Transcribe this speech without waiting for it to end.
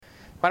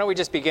Why don't we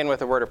just begin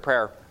with a word of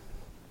prayer?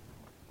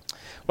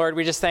 Lord,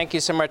 we just thank you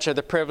so much for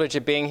the privilege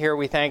of being here.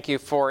 We thank you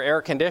for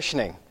air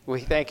conditioning. We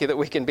thank you that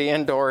we can be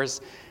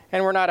indoors,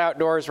 and we're not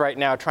outdoors right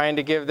now trying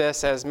to give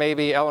this as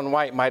maybe Ellen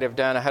White might have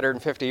done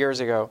 150 years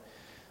ago.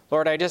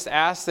 Lord, I just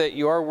ask that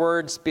your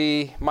words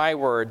be my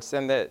words,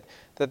 and that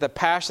the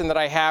passion that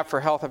I have for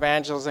health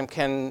evangelism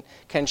can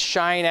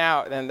shine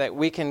out, and that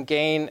we can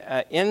gain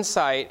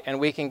insight and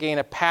we can gain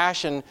a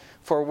passion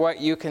for what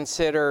you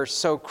consider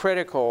so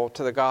critical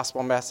to the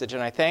gospel message.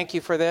 And I thank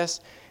you for this.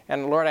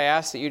 And Lord, I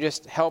ask that you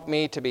just help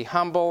me to be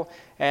humble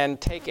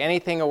and take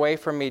anything away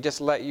from me.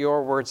 Just let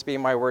your words be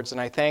my words. And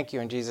I thank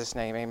you in Jesus'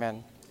 name.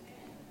 Amen.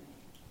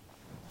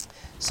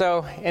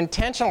 So,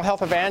 intentional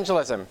health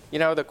evangelism. You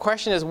know, the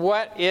question is,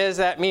 what does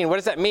that mean? What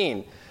does that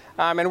mean?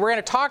 And we're going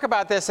to talk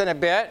about this in a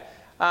bit.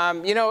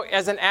 You know,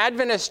 as an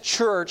Adventist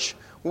church,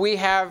 we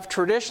have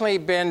traditionally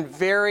been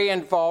very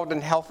involved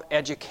in health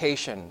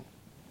education.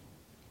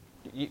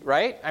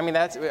 Right? I mean,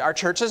 our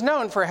church is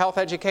known for health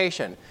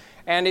education.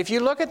 And if you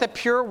look at the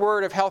pure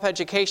word of health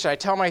education, I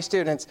tell my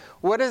students,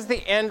 what is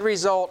the end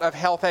result of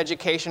health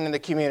education in the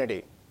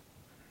community?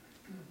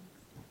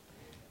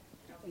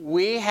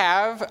 We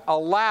have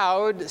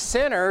allowed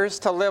sinners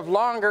to live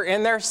longer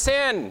in their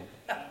sin.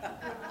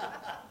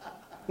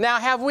 Now,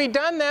 have we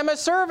done them a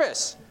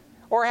service?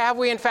 Or have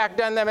we, in fact,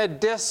 done them a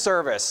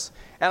disservice?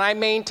 And I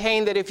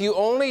maintain that if you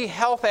only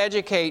health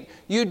educate,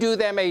 you do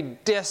them a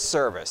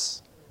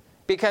disservice,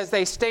 because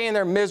they stay in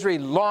their misery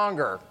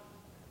longer.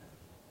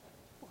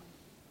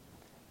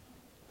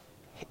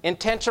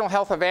 Intentional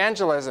health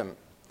evangelism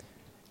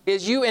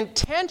is you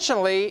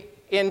intentionally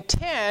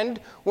intend,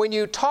 when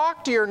you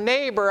talk to your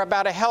neighbor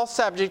about a health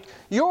subject,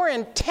 your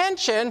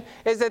intention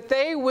is that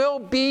they will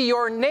be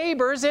your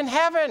neighbors in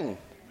heaven.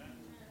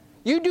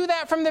 You do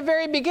that from the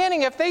very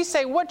beginning. If they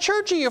say, what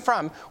church are you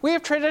from? We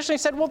have traditionally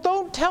said, well,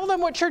 don't tell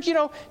them what church,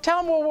 tell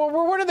them, well,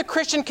 what are the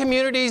Christian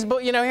communities,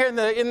 here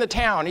in the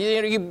town?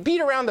 You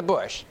beat around the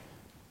bush.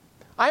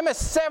 I'm a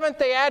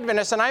Seventh-day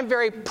Adventist, and I'm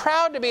very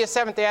proud to be a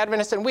Seventh-day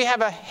Adventist, and we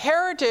have a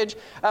heritage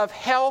of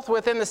health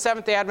within the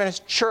Seventh-day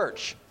Adventist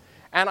church.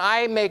 And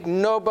I make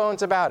no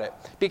bones about it,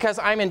 because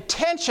I'm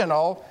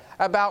intentional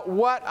about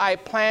what I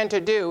plan to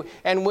do.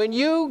 And when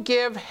you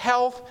give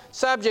health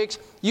subjects,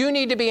 you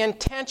need to be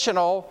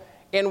intentional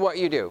in what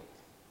you do.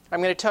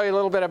 I'm going to tell you a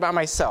little bit about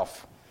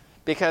myself,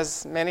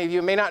 because many of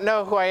you may not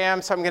know who I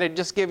am, so I'm going to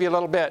just give you a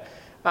little bit.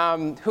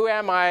 Who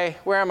am I?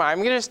 Where am I? I'm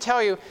going to just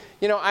tell you,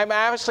 I'm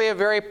actually a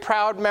very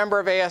proud member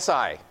of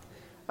ASI.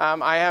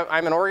 I'm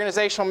an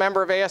organizational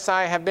member of ASI.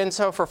 I have been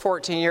so for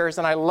 14 years,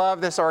 and I love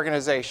this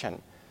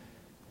organization.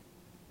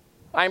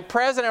 I'm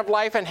president of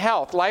Life and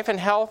Health. Life and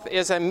Health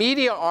is a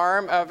media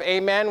arm of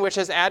Amen, which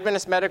is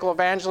Adventist Medical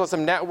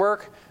Evangelism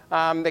Network.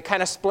 They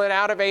kind of split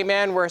out of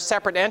Amen. We're a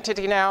separate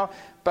entity now,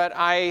 but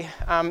I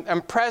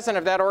am president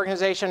of that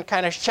organization,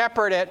 kind of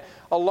shepherd it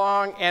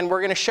along, and we're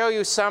going to show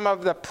you some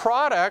of the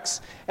products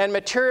and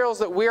materials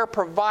that we are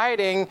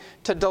providing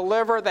to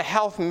deliver the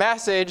health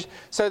message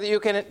so that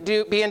you can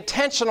be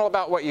intentional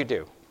about what you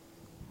do.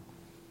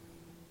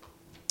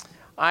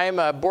 I'm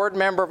a board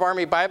member of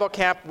Army Bible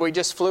Camp. We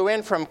just flew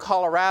in from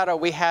Colorado.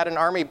 We had an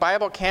Army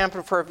Bible Camp.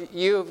 And for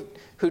you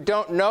who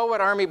don't know what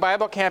Army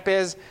Bible Camp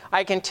is,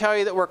 I can tell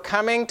you that we're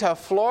coming to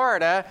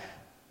Florida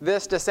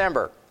this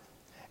December.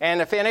 And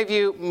if any of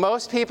you,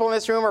 most people in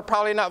this room are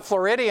probably not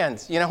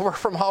Floridians. We're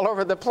from all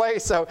over the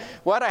place. So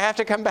I have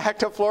to come back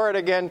to Florida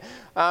again.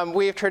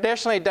 We've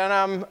traditionally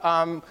done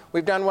them.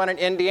 We've done one in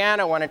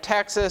Indiana, one in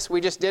Texas. We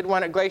just did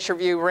one at Glacier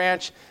View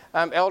Ranch.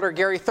 Elder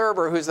Gary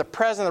Thurber, who's the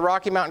president of the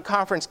Rocky Mountain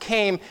Conference,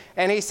 came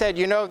and he said,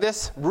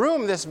 this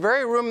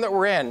very room that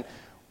we're in,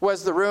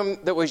 was the room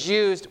that was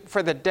used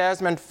for the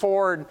Desmond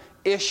Ford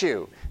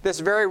issue.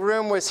 This very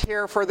room was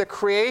here for the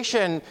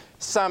Creation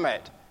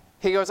Summit.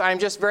 He goes, I'm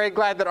just very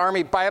glad that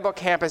Army Bible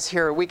Camp is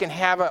here. We can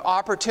have an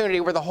opportunity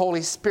where the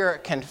Holy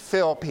Spirit can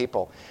fill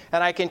people.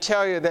 And I can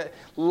tell you that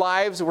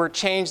lives were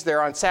changed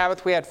there. On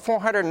Sabbath, we had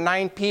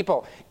 409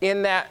 people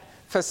in that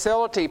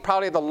facility,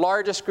 probably the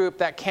largest group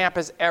that camp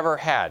has ever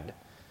had.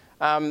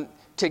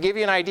 To give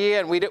you an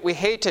idea, and we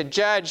hate to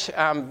judge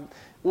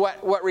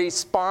what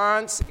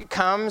response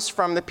comes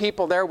from the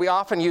people there. We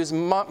often use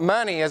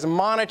money as a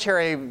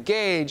monetary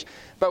gauge,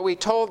 but we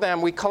told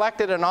them, we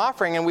collected an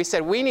offering, and we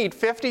said, we need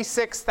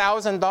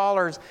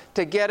 $56,000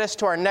 to get us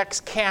to our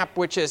next camp,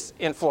 which is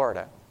in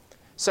Florida.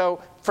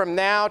 So from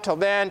now till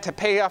then, to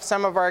pay off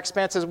some of our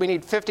expenses, we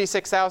need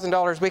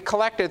 $56,000. We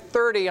collected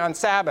 30 on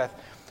Sabbath.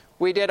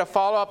 We did a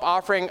follow-up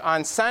offering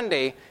on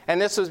Sunday,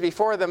 and this was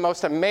before the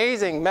most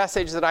amazing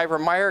message that Ivor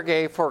Meyer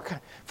gave for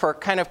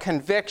kind of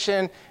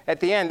conviction at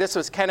the end. This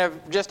was kind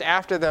of just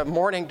after the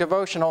morning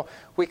devotional.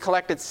 We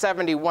collected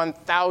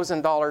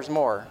 $71,000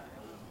 more.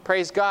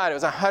 Praise God, it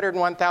was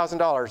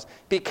 $101,000.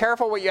 Be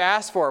careful what you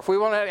ask for. If we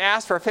wanted to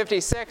ask for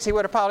 56, he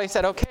would have probably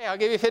said, okay, I'll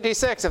give you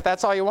 56 if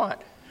that's all you want.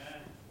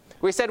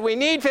 We said, we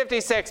need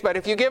 56, but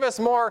if you give us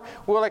more,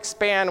 we'll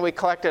expand. We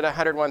collected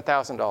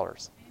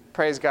 $101,000.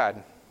 Praise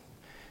God.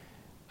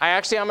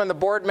 I'm on the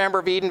board member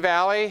of Eden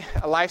Valley,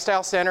 a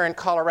lifestyle center in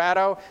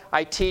Colorado.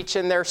 I teach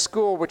in their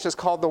school, which is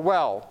called The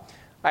Well.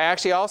 I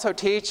actually also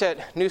teach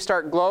at New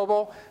Start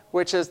Global,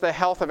 which is the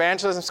health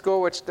evangelism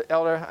school, which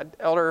Elder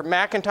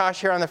McIntosh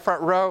here on the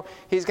front row,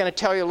 he's going to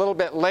tell you a little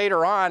bit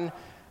later on.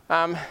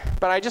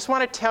 But I just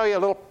want to tell you a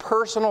little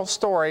personal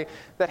story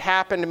that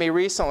happened to me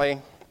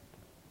recently.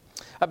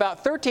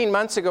 About 13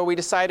 months ago, we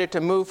decided to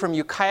move from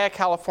Ukiah,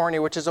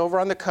 California, which is over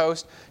on the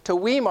coast, to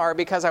Weimar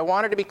because I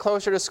wanted to be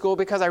closer to school,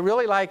 because I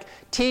really like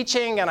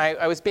teaching, and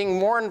I was being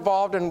more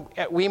involved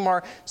at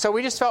Weimar. So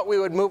we just felt we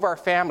would move our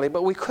family,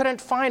 but we couldn't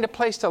find a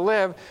place to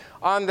live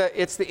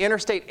it's the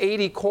Interstate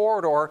 80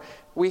 corridor.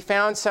 We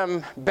found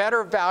some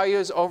better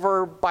values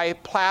over by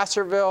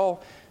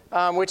Placerville,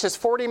 which is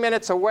 40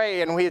 minutes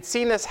away, and we had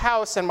seen this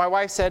house, and my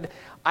wife said,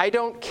 I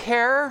don't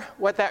care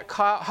what that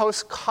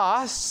house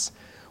costs.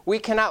 We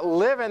cannot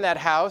live in that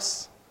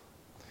house.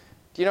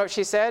 Do you know what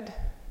she said?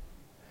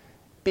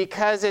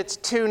 Because it's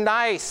too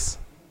nice.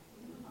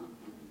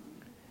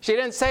 She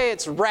didn't say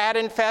it's rat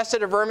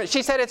infested or vermin.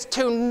 She said it's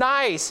too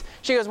nice.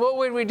 She goes, what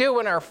would we do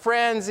when our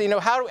friends,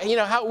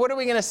 what are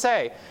we going to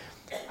say?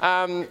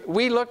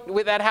 We looked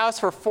with that house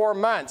for 4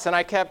 months, and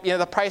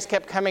the price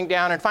kept coming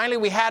down, and finally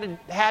we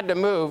had to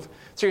move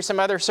through some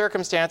other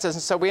circumstances,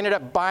 and so we ended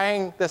up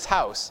buying this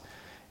house.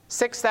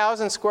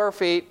 6,000 square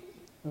feet,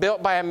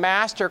 built by a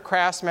master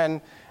craftsman,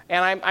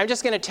 and I'm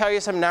just going to tell you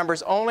some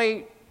numbers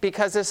only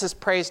because this is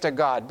praise to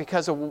God,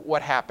 because of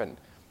what happened.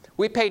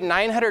 We paid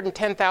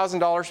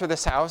 $910,000 for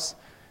this house.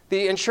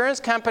 The insurance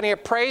company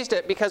appraised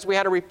it because we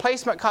had a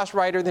replacement cost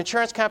rider. The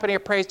insurance company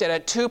appraised it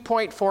at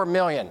 $2.4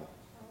 million.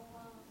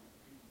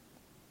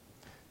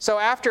 So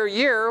after a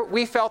year,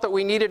 we felt that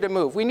we needed to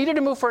move. We needed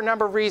to move for a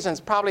number of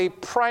reasons. Probably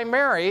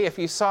primary, if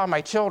you saw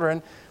my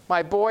children,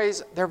 my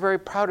boys, they're very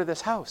proud of this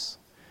house.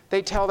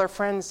 They tell their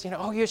friends,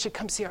 oh, you should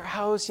come see our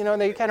house, and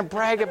they kind of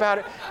brag about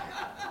it.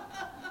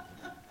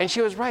 And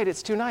she was right,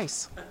 it's too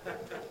nice.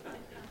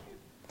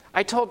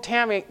 I told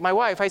Tammy, my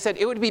wife, I said,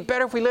 it would be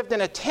better if we lived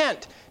in a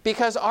tent,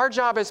 because our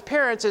job as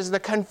parents is the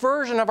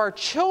conversion of our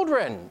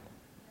children,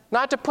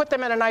 not to put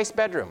them in a nice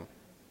bedroom.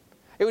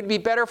 It would be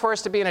better for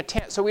us to be in a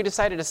tent. So we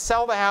decided to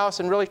sell the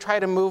house and really try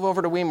to move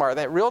over to Weimar.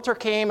 That realtor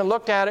came and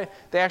looked at it.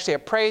 They actually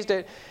appraised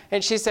it.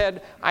 And she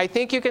said, I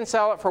think you can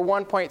sell it for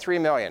 $1.3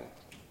 million.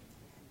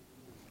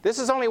 This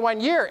is only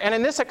 1 year, and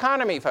in this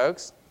economy,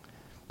 folks,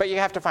 but you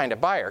have to find a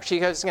buyer. She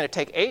goes, it's going to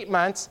take 8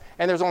 months,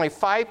 and there's only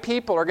 5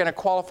 people who are going to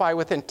qualify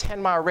within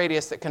 10-mile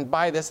radius that can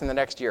buy this in the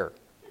next year.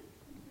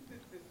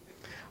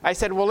 I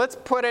said, well, let's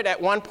put it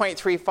at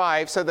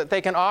 1.35 so that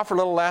they can offer a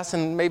little less,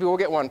 and maybe we'll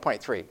get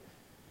 1.3.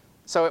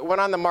 So it went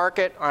on the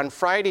market on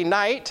Friday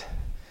night.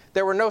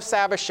 There were no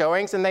Sabbath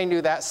showings, and they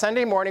knew that.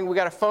 Sunday morning, we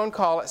got a phone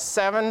call at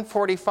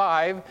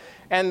 7:45,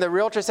 and the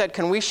realtor said,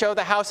 can we show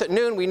the house at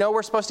noon? We know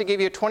we're supposed to give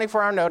you a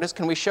 24-hour notice.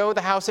 Can we show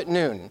the house at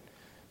noon?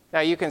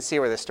 Now, you can see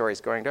where this story's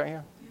going, don't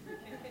you?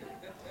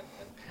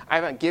 I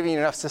haven't given you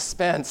enough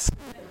suspense.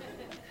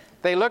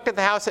 They looked at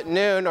the house at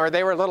noon, or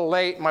they were a little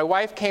late. My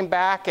wife came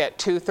back at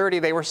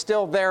 2:30. They were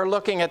still there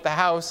looking at the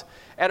house.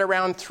 At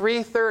around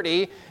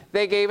 3:30,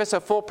 they gave us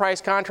a full-price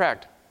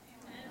contract.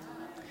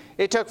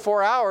 It took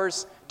 4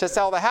 hours to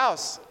sell the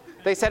house.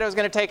 They said it was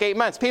going to take 8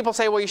 months. People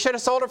say, well, you should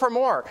have sold it for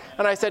more.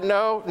 And I said,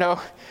 no,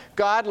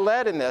 God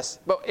led in this.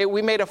 But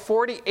we made a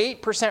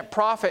 48%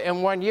 profit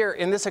in 1 year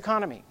in this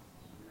economy.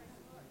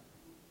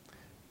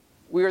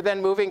 We were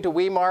then moving to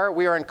Weimar.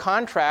 We were in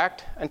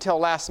contract until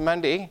last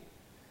Monday.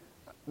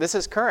 This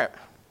is current.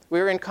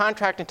 We were in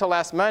contract until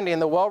last Monday,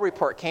 and the well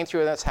report came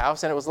through in this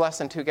house, and it was less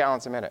than 2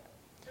 gallons a minute.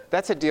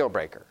 That's a deal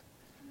breaker.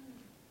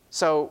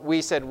 So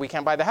we said, we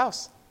can't buy the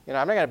house.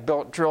 I'm not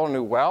going to drill a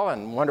new well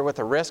and wonder what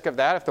the risk of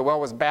that. If the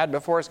well was bad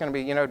before, it's going to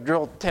be,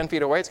 drilled 10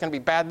 feet away, it's going to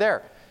be bad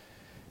there.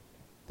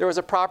 There was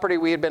a property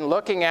we had been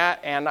looking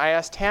at, and I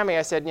asked Tammy,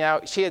 I said,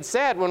 she had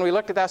said when we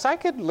looked at that house, I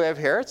could live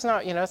here. It's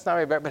not, it's not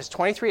very bad, but it's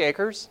 23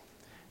 acres,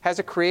 has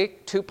a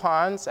creek, 2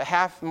 ponds, a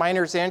half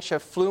miner's inch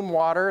of flume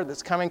water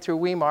that's coming through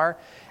Weimar,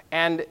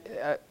 and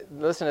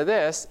listen to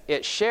this,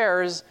 it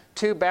shares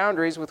 2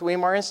 boundaries with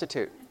Weimar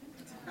Institute.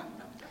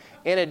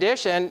 In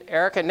addition,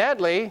 Erica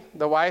Nedley,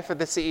 the wife of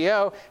the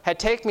CEO, had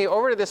taken me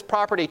over to this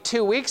property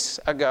 2 weeks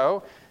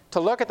ago to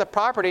look at the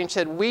property and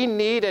said, we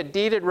need a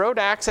deeded road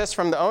access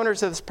from the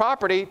owners of this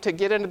property to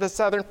get into the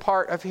southern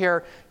part of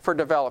here for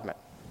development.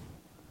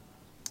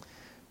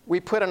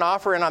 We put an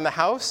offer in on the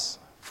house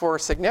for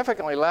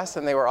significantly less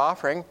than they were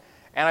offering,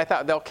 and I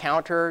thought they'll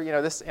counter,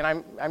 this, and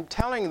I'm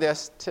telling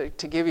this to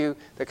give you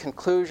the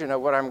conclusion of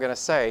what I'm going to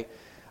say.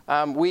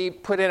 We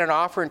put in an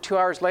offer, and 2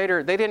 hours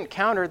later, they didn't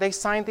counter, they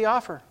signed the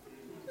offer.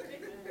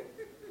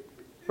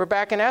 We're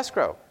back in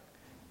escrow.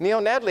 Neil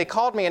Nedley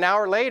called me an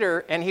hour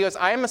later, and he goes,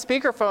 I am a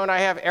speakerphone. I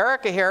have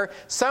Erica here.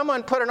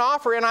 Someone put an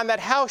offer in on that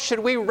house. Should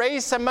we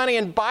raise some money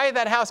and buy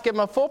that house, give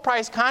them a full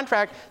price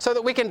contract so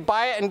that we can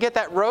buy it and get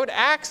that road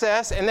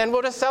access, and then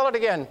we'll just sell it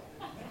again?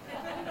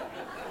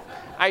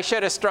 I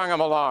should have strung them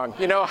along.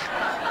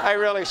 I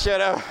really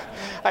should have.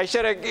 I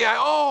should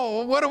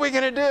have, what are we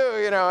going to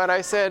do? And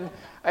I said,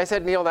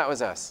 Neil, that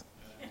was us.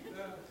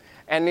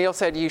 And Neil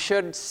said, you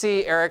should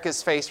see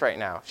Erica's face right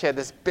now. She had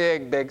this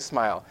big, big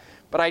smile.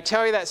 But I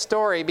tell you that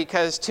story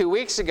because 2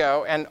 weeks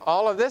ago, and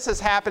all of this is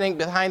happening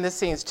behind the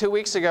scenes. 2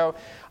 weeks ago,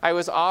 I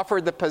was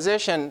offered the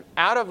position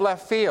out of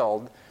left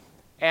field,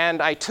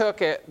 and I took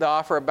the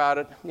offer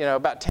about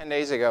 10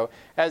 days ago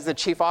as the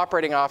Chief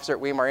Operating Officer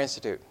at Weimar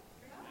Institute.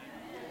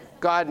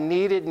 God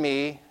needed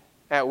me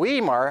at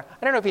Weimar.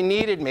 I don't know if he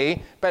needed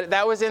me, but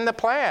that was in the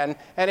plan.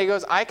 And he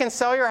goes, I can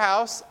sell your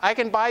house. I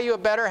can buy you a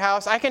better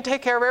house. I can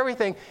take care of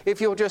everything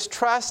if you'll just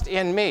trust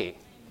in me.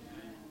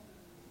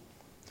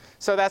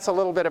 So that's a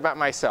little bit about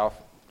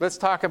myself. Let's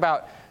talk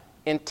about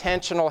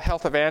intentional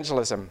health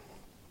evangelism.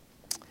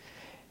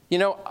 You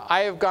know,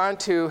 I have gone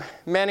to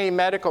many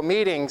medical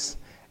meetings,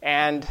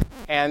 and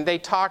they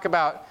talk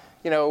about,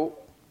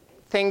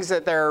 things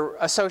that they're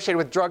associated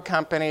with drug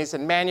companies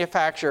and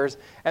manufacturers,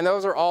 and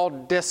those are all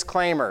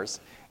disclaimers.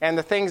 And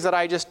the things that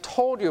I just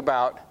told you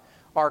about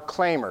are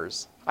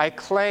claimers. I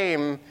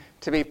claim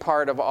to be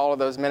part of all of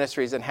those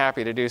ministries and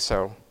happy to do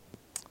so.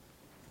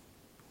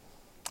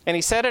 And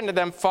he said unto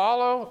them,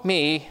 follow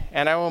me,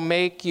 and I will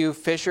make you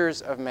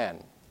fishers of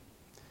men.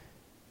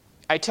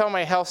 I tell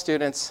my health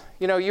students,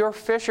 you're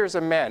fishers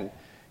of men.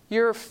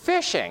 You're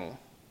fishing.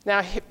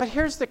 Now, but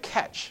here's the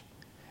catch,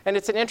 and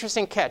it's an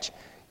interesting catch.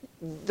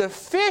 The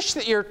fish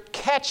that you're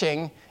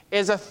catching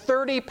is a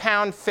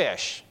 30-pound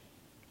fish.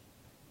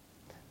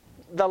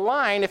 The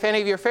line, if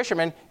any of you are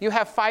fishermen, you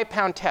have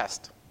 5-pound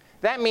test.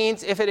 That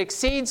means if it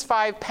exceeds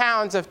 5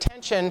 pounds of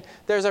tension,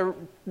 there's a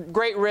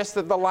great risk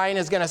that the line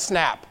is going to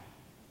snap.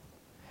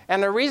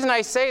 And the reason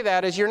I say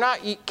that is you're not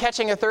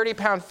catching a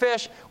 30-pound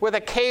fish with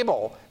a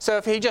cable. So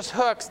if he just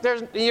hooks,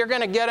 you're going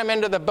to get him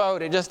into the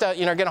boat. It just,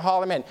 going to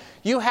haul him in.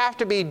 You have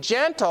to be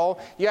gentle.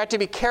 You have to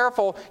be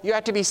careful. You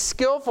have to be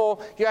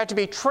skillful. You have to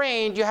be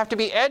trained. You have to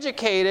be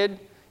educated.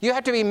 You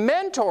have to be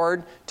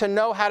mentored to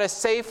know how to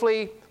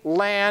safely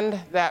land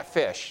that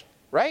fish,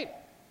 right?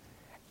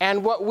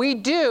 And what we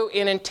do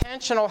in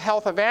intentional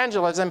health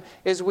evangelism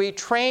is we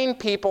train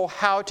people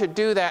how to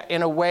do that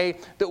in a way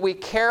that we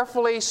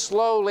carefully,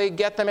 slowly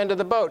get them into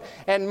the boat.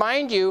 And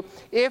mind you,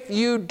 if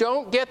you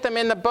don't get them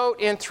in the boat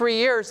in 3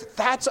 years,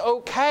 that's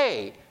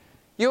okay.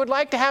 You would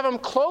like to have them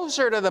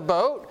closer to the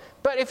boat,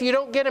 but if you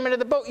don't get them into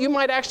the boat, you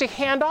might actually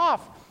hand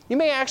off. You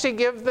may actually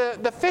give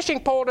the fishing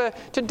pole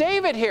to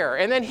David here,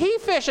 and then he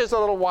fishes a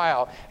little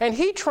while, and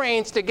he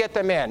trains to get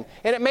them in.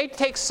 And it may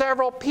take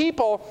several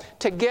people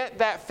to get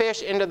that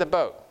fish into the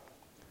boat.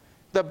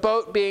 The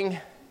boat being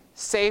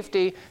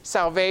safety,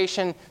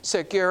 salvation,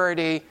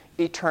 security,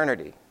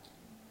 eternity.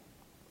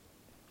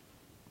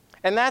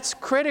 And that's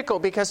critical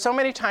because so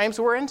many times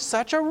we're in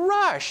such a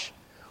rush.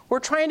 We're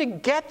trying to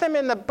get them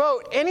in the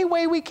boat any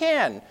way we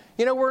can.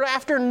 We're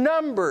after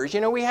numbers.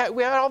 We had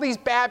all these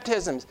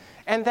baptisms.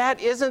 And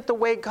that isn't the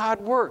way God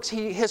works.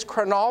 His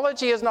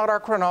chronology is not our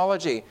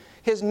chronology.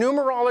 His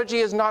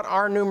numerology is not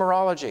our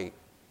numerology.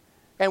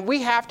 And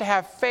we have to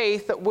have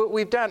faith that what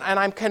we've done. And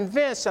I'm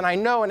convinced, and I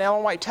know, and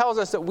Ellen White tells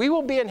us that we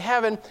will be in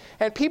heaven,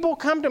 and people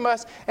come to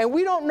us, and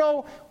we don't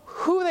know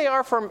who they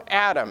are from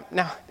Adam.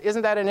 Now,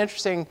 isn't that an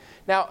interesting...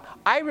 Now,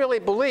 I really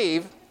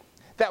believe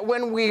that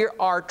when we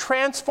are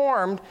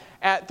transformed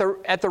at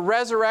the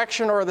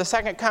resurrection or the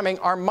second coming,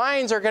 our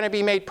minds are going to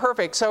be made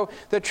perfect. So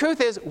the truth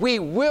is, we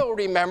will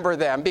remember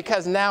them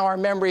because now our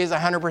memory is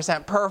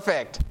 100%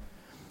 perfect.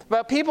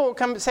 But people will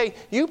come and say,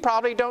 you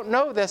probably don't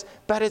know this,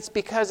 but it's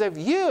because of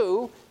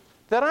you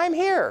that I'm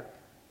here.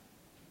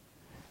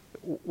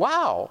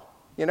 Wow.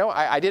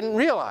 I didn't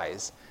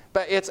realize.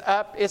 But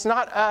it's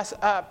not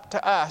up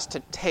to us to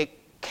take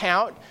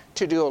count,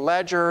 to do a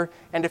ledger,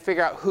 and to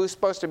figure out who's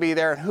supposed to be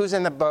there and who's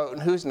in the boat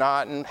and who's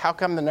not, and how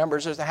come the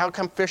numbers are, how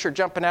come fish are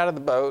jumping out of the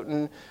boat,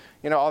 and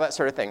all that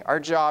sort of thing. Our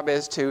job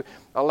is to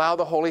allow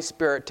the Holy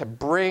Spirit to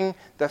bring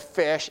the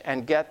fish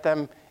and get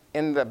them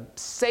in the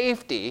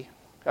safety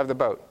of the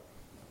boat.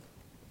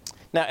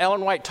 Now,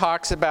 Ellen White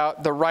talks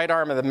about the right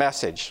arm of the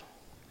message.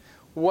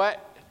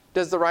 What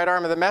does the right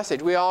arm of the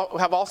message? We all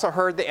have also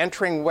heard the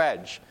entering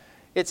wedge.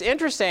 It's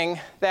interesting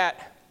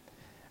that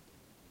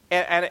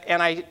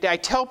And I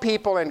tell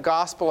people in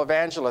gospel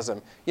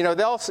evangelism,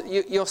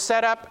 you'll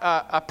set up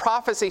a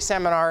prophecy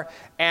seminar,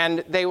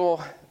 and they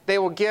will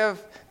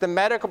give the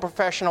medical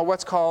professional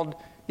what's called,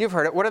 you've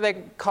heard it, what are they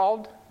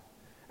called?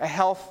 A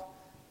health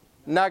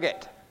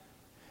nugget.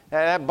 Now,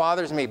 that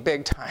bothers me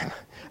big time.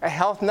 A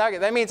health nugget.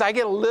 That means I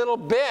get a little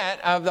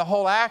bit of the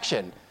whole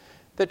action.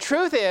 The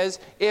truth is,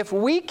 if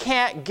we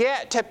can't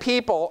get to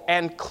people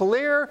and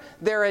clear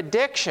their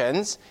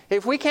addictions,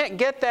 if we can't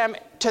get them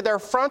to their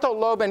frontal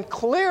lobe and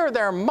clear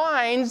their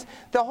minds,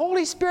 the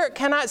Holy Spirit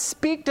cannot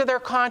speak to their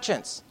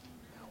conscience.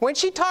 When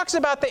she talks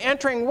about the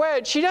entering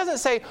wedge, she doesn't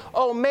say,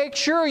 make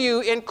sure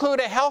you include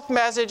a health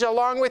message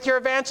along with your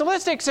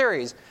evangelistic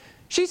series.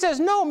 She says,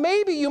 no,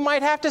 maybe you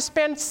might have to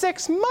spend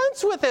 6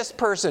 months with this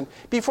person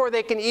before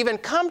they can even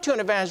come to an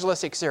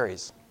evangelistic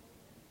series.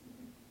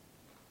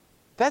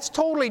 That's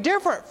totally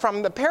different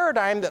from the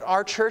paradigm that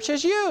our church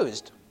has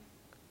used.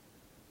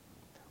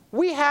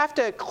 We have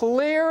to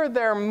clear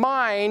their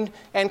mind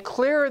and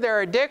clear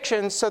their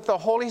addictions so that the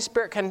Holy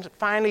Spirit can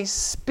finally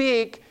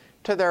speak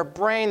to their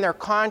brain, their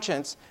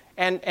conscience,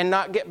 and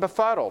not get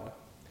befuddled.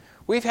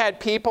 We've had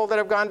people that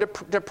have gone to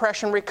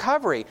depression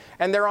recovery,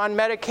 and they're on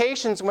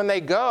medications when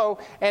they go,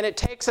 and it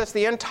takes us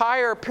the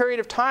entire period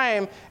of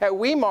time at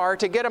Weimar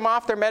to get them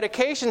off their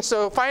medication.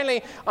 So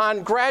finally,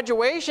 on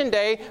graduation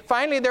day,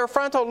 finally their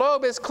frontal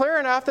lobe is clear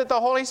enough that the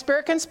Holy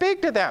Spirit can speak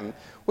to them.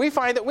 We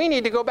find that we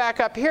need to go back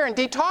up here and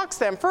detox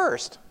them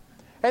first,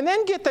 and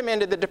then get them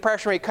into the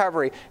depression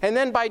recovery. And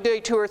then by day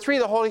 2 or 3,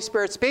 the Holy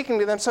Spirit's speaking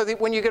to them, so that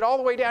when you get all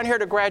the way down here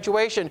to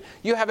graduation,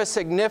 you have a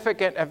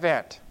significant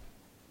event.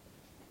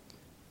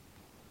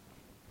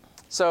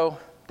 So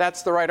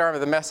that's the right arm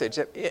of the message.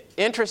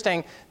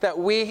 Interesting that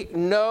we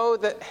know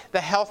that the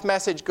health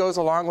message goes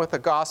along with the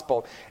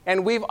gospel.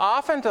 And we've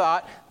often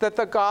thought that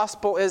the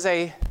gospel is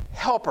a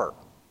helper.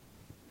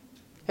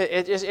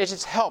 It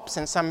just helps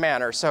in some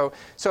manner. So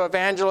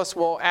evangelists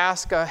will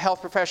ask a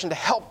health profession to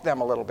help them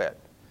a little bit.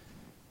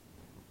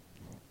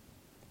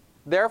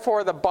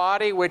 Therefore, the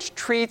body which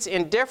treats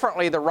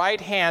indifferently the right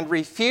hand,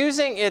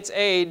 refusing its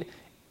aid,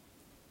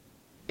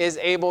 is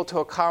able to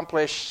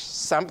accomplish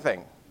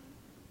something.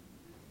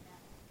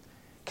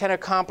 Can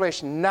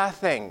accomplish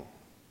nothing.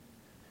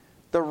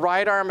 The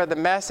right arm of the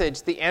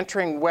message, the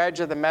entering wedge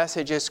of the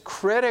message, is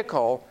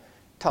critical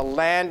to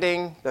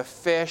landing the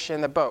fish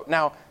in the boat.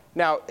 Now,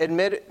 not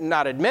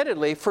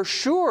admittedly, for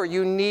sure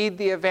you need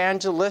the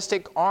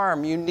evangelistic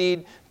arm. You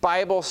need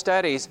Bible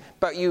studies,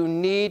 but you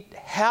need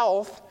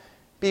health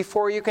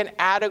before you can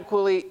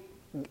adequately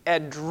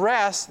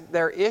address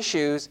their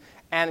issues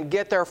and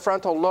get their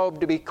frontal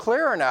lobe to be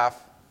clear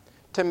enough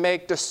to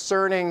make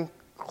discerning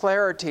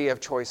clarity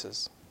of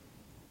choices.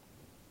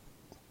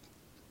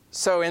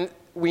 So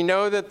we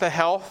know that the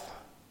health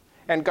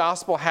and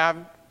gospel have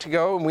to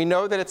go, and we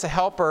know that it's a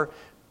helper,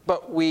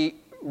 but we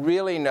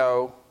really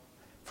know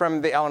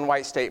from the Ellen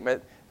White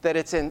statement that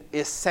it's an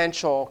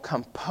essential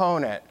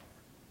component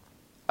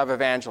of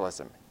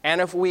evangelism. And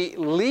if we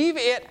leave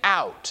it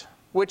out,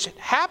 which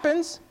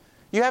happens,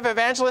 you have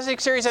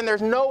evangelistic series and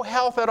there's no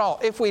health at all.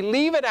 If we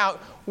leave it out,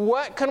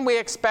 what can we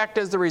expect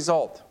as the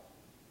result?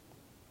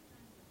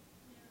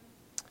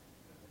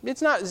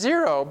 It's not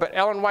zero, but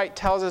Ellen White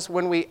tells us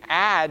when we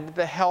add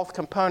the health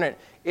component,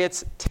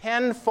 it's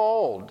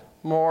tenfold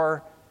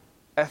more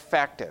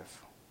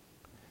effective.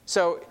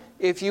 So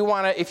if you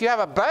have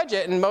a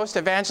budget, and most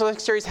evangelistic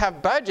series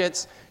have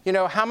budgets,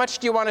 how much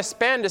do you want to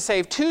spend to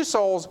save 2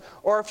 souls?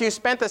 Or if you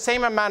spent the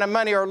same amount of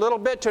money or a little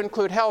bit to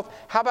include health,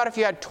 how about if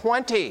you had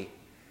 20?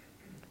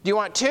 Do you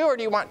want 2 or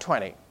do you want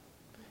 20?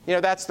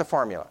 That's the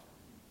formula.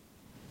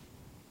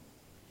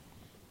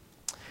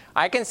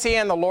 I can see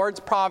in the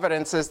Lord's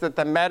providences that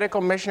the medical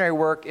missionary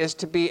work is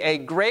to be a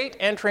great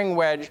entering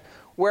wedge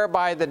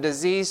whereby the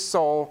diseased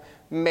soul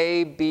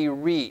may be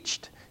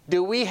reached.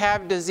 Do we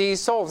have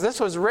diseased souls?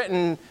 This was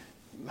written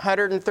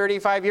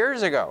 135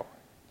 years ago.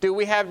 Do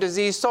we have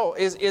diseased soul?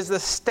 Is the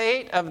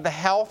state of the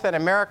health in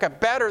America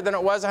better than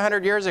it was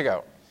 100 years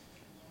ago?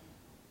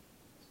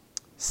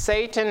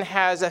 Satan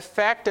has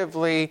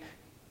effectively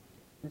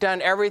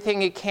done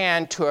everything he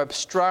can to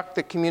obstruct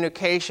the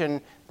communication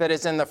that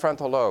is in the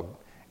frontal lobe.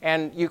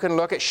 And you can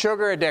look at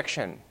sugar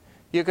addiction.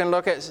 You can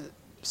look at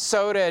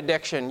soda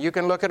addiction. You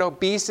can look at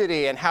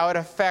obesity and how it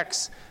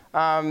affects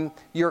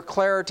your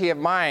clarity of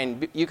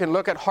mind. You can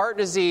look at heart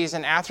disease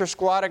and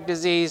atherosclerotic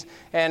disease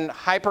and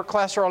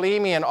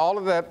hypercholesterolemia and all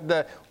of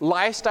the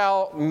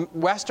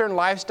Western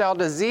lifestyle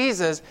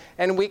diseases.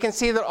 And we can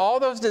see that all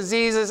those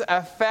diseases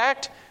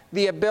affect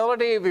the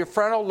ability of your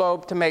frontal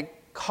lobe to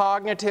make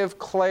cognitive,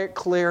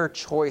 clear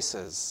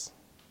choices.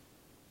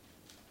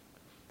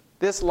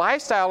 This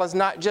lifestyle is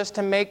not just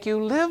to make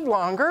you live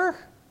longer.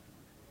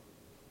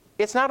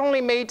 It's not only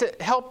made to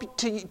help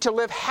to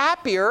live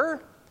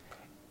happier,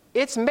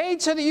 it's made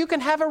so that you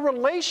can have a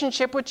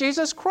relationship with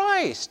Jesus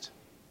Christ.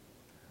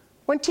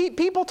 When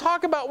people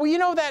talk about,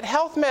 that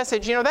health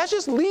message, that's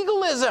just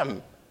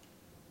legalism.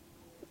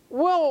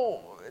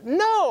 Well,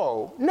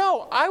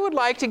 no. I would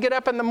like to get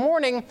up in the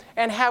morning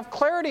and have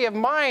clarity of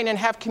mind and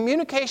have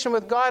communication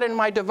with God in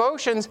my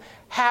devotions,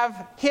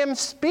 have Him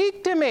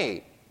speak to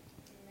me.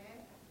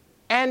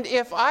 And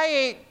if I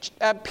ate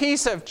a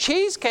piece of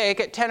cheesecake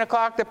at 10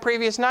 o'clock the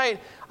previous night,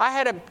 I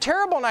had a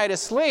terrible night of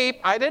sleep.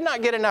 I did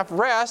not get enough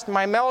rest.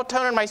 My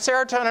melatonin, my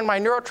serotonin, my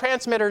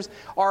neurotransmitters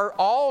are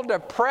all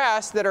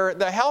depressed that are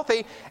the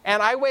healthy.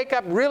 And I wake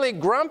up really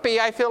grumpy.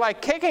 I feel like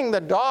kicking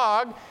the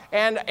dog.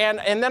 And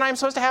then I'm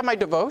supposed to have my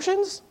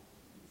devotions?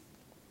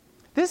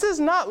 This is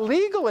not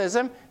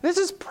legalism. This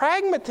is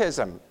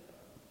pragmatism.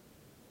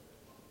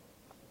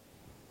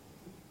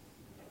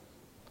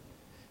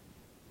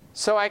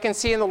 So I can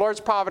see in the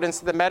Lord's providence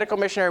that the medical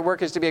missionary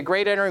work is to be a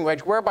great entering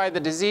wedge whereby the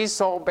diseased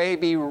soul may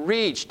be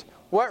reached.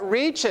 What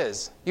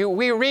reaches?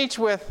 We reach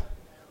with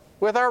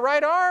our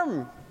right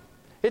arm.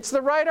 It's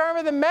the right arm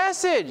of the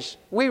message.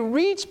 We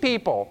reach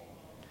people.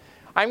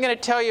 I'm going to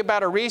tell you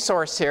about a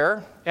resource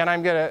here, and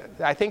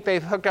I think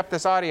they've hooked up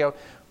this audio.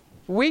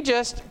 We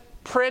just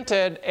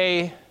printed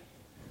a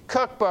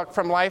cookbook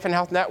from Life and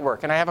Health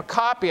Network, and I have a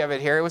copy of it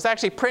here. It was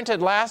actually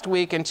printed last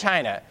week in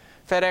China.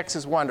 FedEx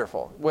is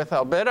wonderful. With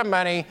a bit of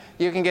money,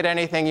 you can get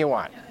anything you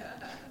want.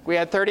 We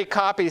had 30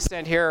 copies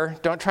sent here.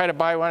 Don't try to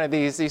buy one of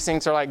these. These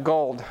things are like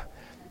gold.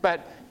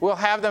 But we'll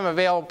have them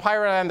available probably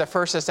around the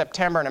 1st of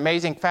September, and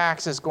Amazing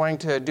Facts is going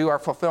to do our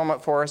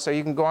fulfillment for us, so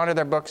you can go onto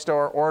their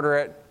bookstore, order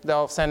it.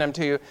 They'll send them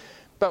to you.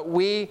 But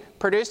we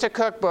produced a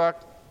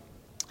cookbook,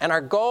 and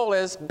our goal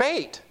is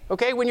bait.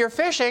 Okay, when you're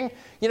fishing,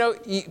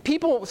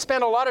 people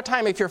spend a lot of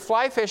time, if you're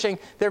fly fishing,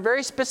 they're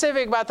very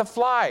specific about the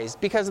flies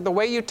because of the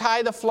way you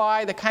tie the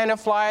fly, the kind of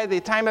fly, the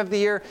time of the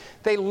year.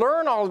 They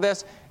learn all of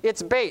this.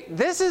 It's bait.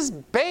 This is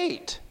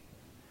bait.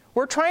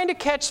 We're trying to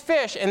catch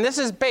fish, and this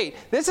is bait.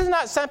 This is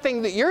not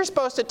something that you're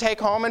supposed to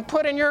take home and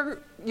put in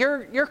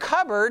your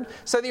cupboard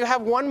so that you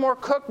have one more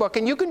cookbook.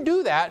 And you can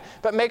do that,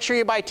 but make sure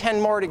you buy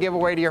 10 more to give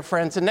away to your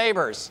friends and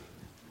neighbors.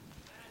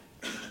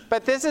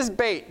 But this is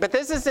bait. But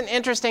this is an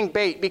interesting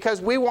bait because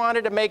we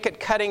wanted to make it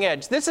cutting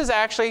edge. This is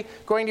actually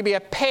going to be a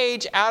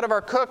page out of our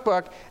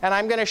cookbook, and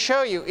I'm going to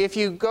show you. If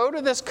you go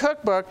to this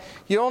cookbook,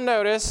 you'll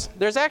notice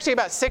there's actually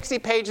about 60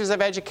 pages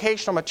of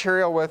educational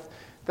material with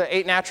the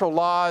 8 natural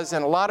laws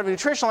and a lot of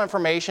nutritional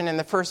information in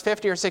the first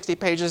 50 or 60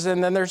 pages,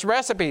 and then there's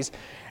recipes.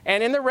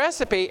 And in the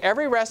recipe,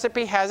 every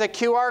recipe has a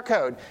QR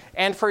code.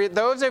 And for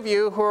those of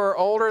you who are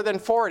older than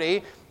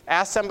 40,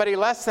 ask somebody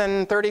less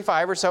than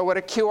 35 or so what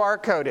a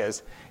QR code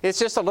is. It's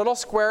just a little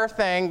square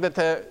thing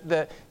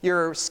that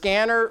your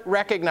scanner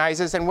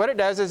recognizes, and what it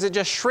does is it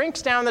just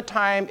shrinks down the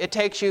time it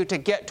takes you to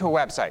get to a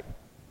website.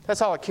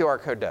 That's all a QR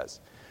code does.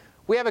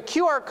 We have a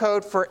QR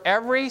code for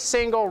every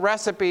single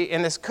recipe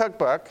in this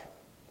cookbook,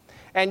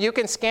 and you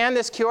can scan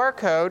this QR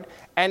code,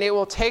 and it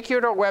will take you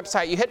to a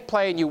website. You hit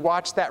play, and you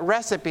watch that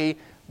recipe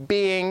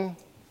being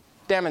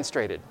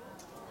demonstrated.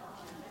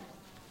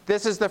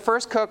 This is the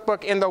first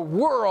cookbook in the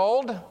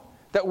world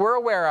that we're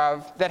aware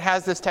of that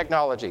has this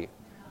technology.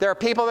 There are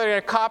people that are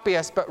going to copy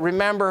us, but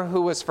remember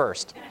who was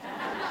first.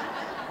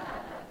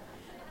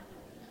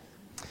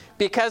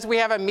 Because we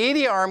have a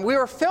media arm, we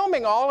were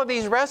filming all of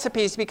these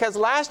recipes because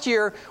last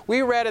year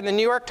we read in the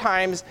New York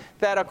Times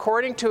that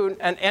according to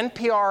an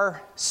NPR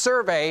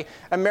survey,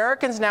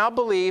 Americans now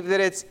believe that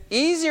it's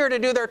easier to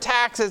do their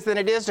taxes than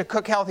it is to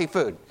cook healthy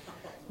food.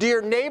 Do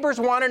your neighbors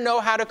want to know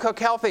how to cook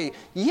healthy?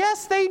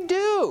 Yes, they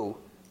do.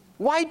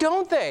 Why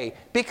don't they?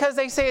 Because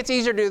they say it's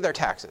easier to do their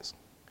taxes.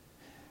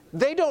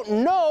 They don't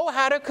know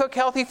how to cook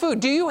healthy food.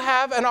 Do you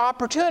have an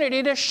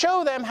opportunity to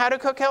show them how to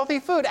cook healthy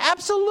food?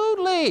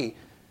 Absolutely.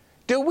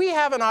 Do we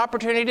have an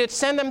opportunity to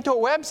send them to a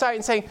website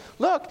and say,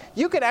 look,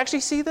 you can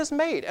actually see this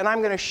made, and I'm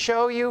going to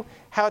show you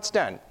how it's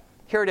done.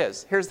 Here it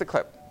is. Here's the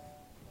clip.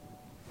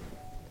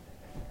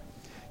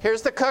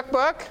 Here's the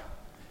cookbook.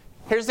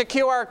 Here's the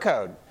QR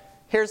code.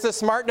 Here's the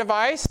smart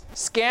device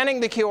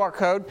scanning the QR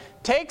code,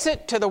 takes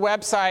it to the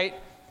website,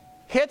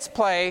 hits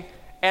play,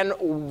 and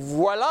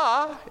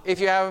voila, if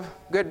you have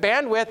good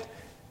bandwidth,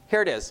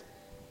 here it is.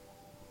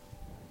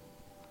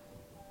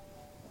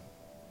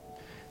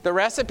 The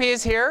recipe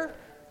is here.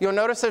 You'll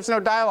notice there's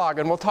no dialogue,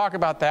 and we'll talk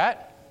about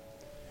that.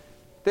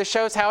 This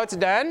shows how it's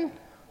done.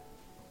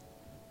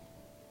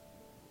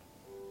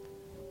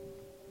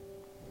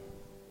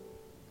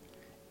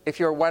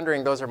 If you're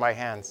wondering, those are my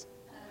hands.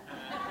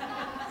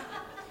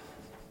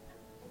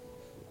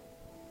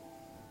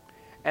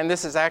 And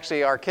this is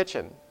actually our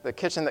kitchen, the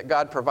kitchen that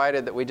God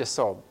provided that we just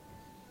sold.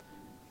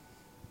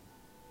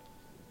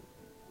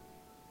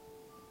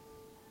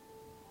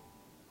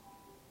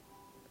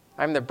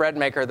 I'm the bread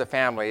maker of the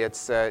family.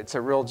 It's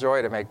a real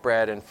joy to make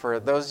bread. And for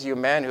those of you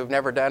men who've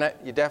never done it,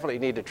 you definitely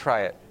need to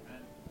try it.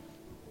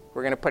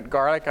 We're going to put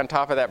garlic on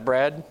top of that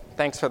bread.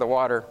 Thanks for the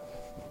water.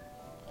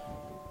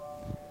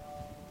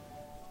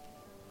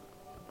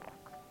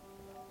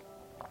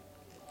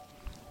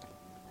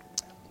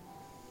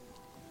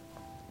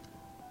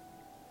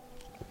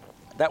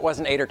 That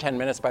wasn't 8 or 10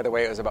 minutes, by the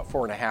way. It was about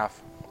 4.5.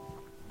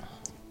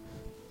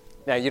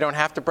 Now, you don't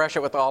have to brush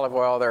it with olive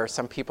oil. There are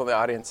some people in the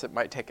audience that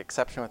might take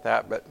exception with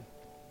that, but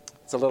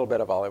it's a little bit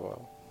of olive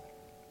oil.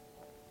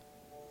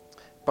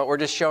 But we're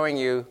just showing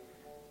you,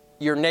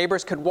 your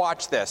neighbors could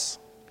watch this,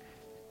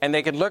 and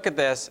they could look at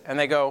this, and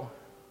they go,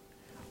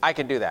 I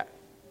could do that.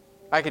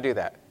 I could do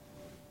that.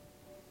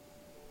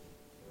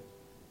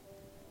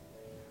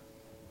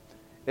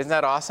 Isn't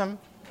that awesome?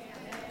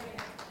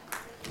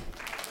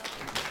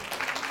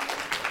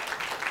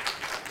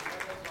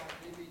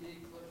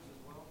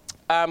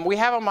 We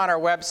have them on our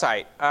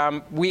website.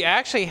 We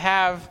actually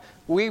have,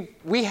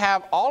 we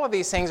have all of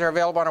these things are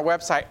available on our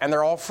website, and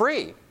they're all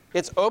free.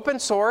 It's open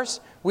source.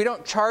 We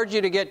don't charge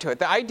you to get to it.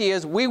 The idea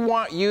is we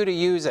want you to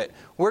use it.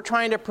 We're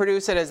trying to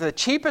produce it as the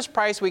cheapest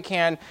price we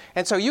can,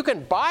 and so you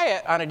can buy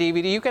it on a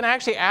DVD. You can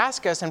actually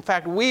ask us. In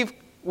fact,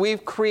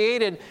 we've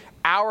created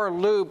our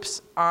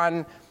loops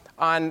on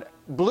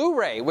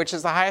Blu-ray, which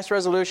is the highest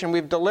resolution.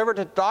 We've delivered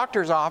to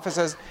doctors'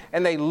 offices,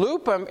 and they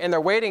loop them in their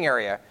waiting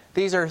area.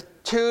 These are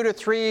 2 to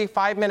 3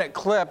 5-minute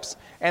clips,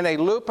 and they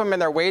loop them in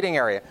their waiting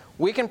area.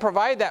 We can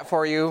provide that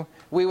for you.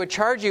 We would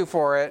charge you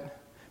for it,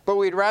 But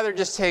we'd rather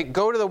just say,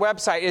 go to the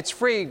website. It's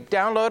free.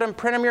 Download them,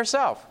 print them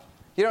yourself.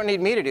 You don't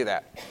need me to do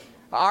that.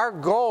 Our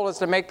goal is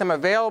to make them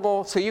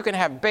available so you can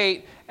have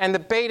bait, and the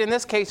bait in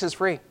this case is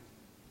free.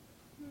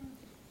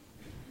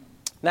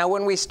 Now,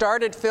 when we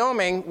started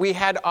filming, we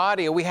had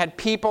audio. We had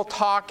people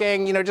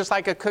talking, just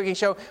like a cooking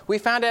show. We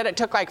found out it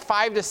took like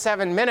 5 to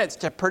 7 minutes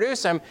to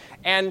produce them.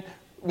 And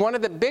one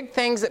of the big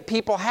things that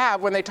people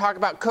have when they talk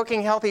about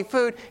cooking healthy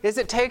food is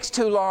it takes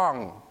too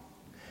long.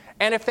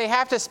 And if they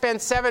have to spend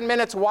 7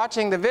 minutes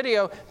watching the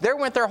video, there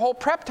went their whole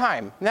prep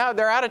time. Now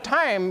they're out of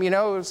time,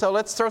 so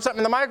let's throw something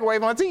in the microwave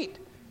and let's eat.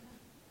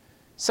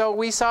 So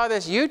we saw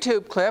this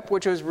YouTube clip,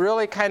 which was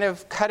really kind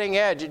of cutting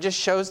edge. It just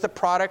shows the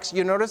products.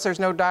 You notice there's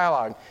no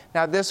dialogue.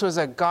 Now, this was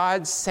a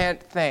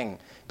God-sent thing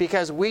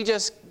because we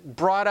just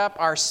brought up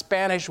our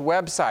Spanish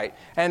website,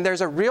 and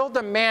there's a real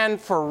demand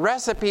for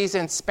recipes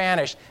in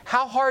Spanish.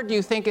 How hard do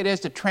you think it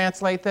is to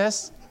translate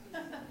this?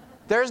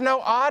 There's no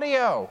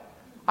audio.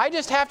 I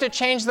just have to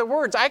change the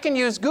words. I can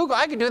use Google.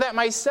 I could do that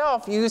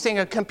myself using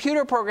a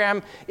computer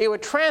program. It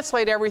would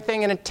translate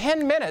everything, and in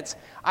 10 minutes,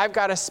 I've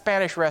got a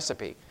Spanish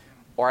recipe.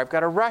 Or I've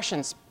got a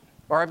Russian,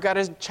 or I've got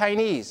a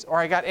Chinese, or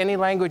I got any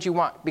language you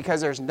want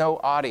because there's no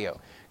audio.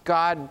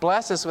 God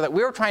bless us with it.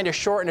 We were trying to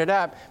shorten it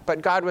up,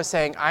 but God was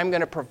saying, I'm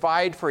going to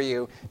provide for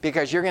you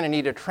because you're going to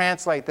need to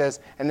translate this,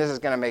 and this is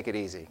going to make it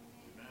easy.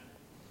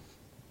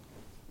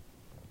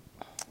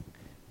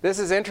 This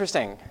is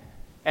interesting.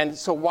 And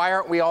so why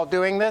aren't we all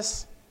doing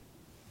this?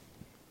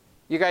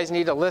 You guys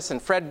need to listen.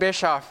 Fred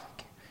Bischoff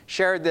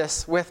shared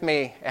this with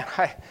me,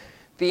 and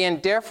the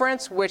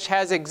indifference which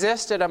has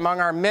existed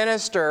among our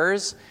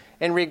ministers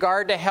in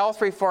regard to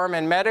health reform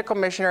and medical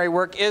missionary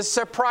work is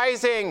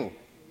surprising.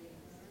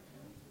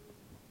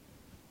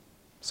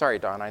 Sorry,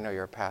 Don, I know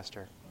you're a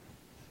pastor.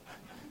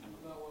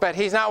 But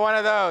he's not one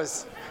of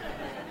those.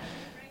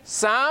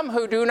 Some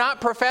who do not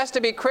profess to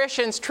be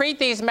Christians treat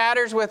these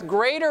matters with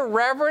greater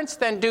reverence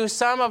than do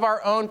some of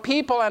our own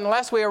people.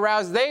 Unless we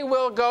arouse, they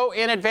will go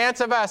in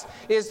advance of us.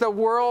 Is the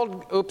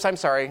world... Oops, I'm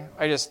sorry.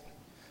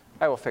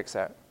 I will fix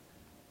that.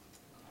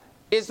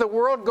 Is the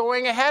world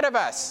going ahead of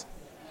us?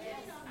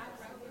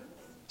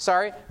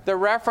 Sorry, the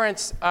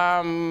reference,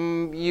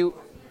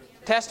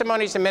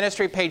 Testimonies to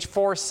Ministry, page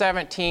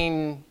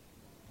 417,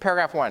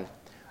 paragraph 1.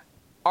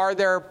 Are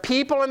there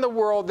people in the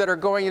world that are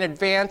going in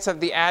advance of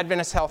the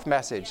Adventist health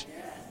message?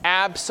 Yes.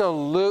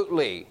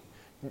 Absolutely.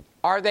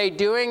 Are they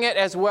doing it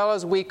as well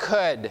as we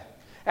could?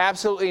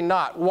 Absolutely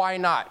not. Why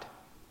not?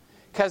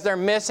 Because they're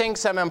missing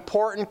some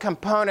important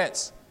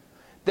components.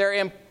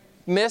 They're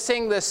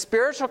missing the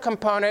spiritual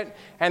component,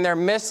 and they're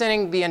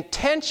missing the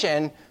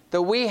intention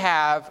that we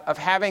have of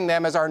having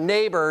them as our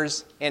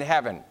neighbors in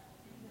heaven.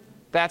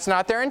 That's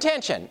not their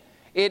intention.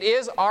 It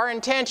is our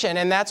intention,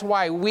 and that's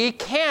why we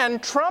can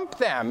trump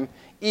them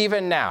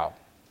even now.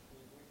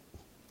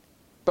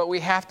 But we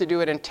have to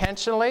do it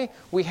intentionally.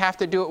 We have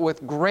to do it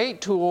with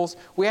great tools.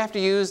 We have to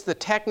use the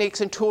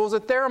techniques and tools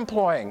that they're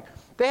employing.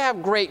 They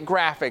have great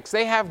graphics.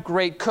 They have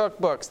great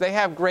cookbooks. They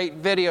have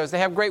great videos. They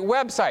have great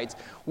websites.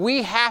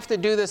 We have to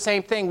do the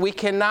same thing. We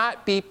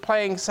cannot be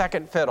playing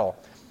second fiddle.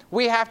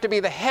 We have to be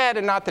the head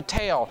and not the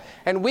tail.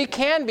 And we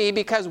can be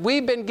because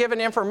we've been given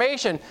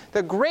information.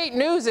 The great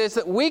news is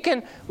that we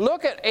can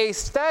look at a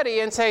study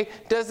and say,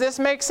 does this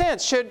make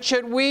sense?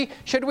 Should we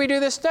do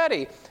this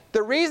study?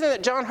 The reason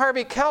that John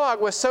Harvey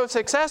Kellogg was so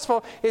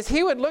successful is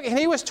he would look, and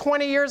he was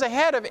 20 years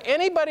ahead of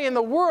anybody in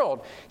the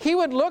world. He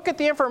would look at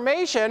the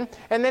information,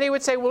 and then he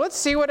would say, well, let's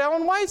see what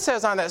Ellen White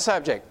says on that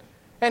subject.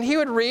 And he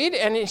would read,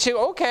 and he'd say,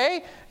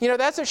 okay,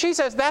 that's what she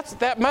says.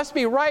 That must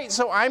be right,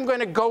 so I'm going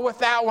to go with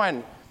that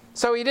one.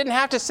 So he didn't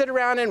have to sit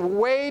around and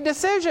weigh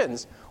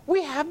decisions.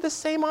 We have the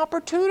same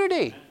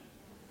opportunity.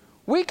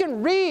 We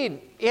can read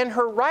in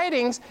her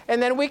writings,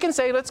 and then we can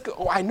say, let's go.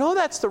 Oh, I know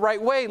that's the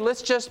right way.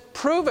 Let's just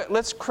prove it.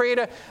 Let's create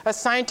a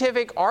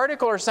scientific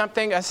article or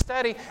something, a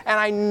study, and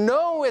I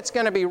know it's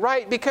going to be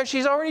right because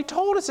she's already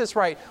told us it's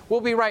right. We'll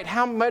be right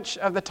how much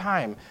of the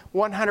time?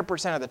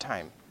 100% of the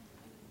time.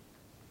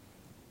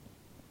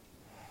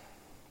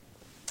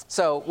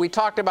 So we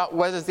talked about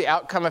what is the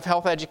outcome of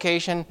health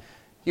education.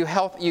 You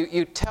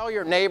tell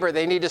your neighbor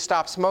they need to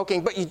stop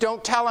smoking, but you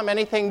don't tell them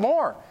anything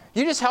more.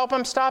 You just help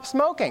them stop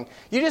smoking.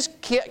 You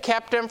just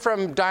kept them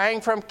from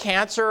dying from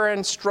cancer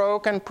and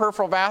stroke and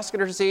peripheral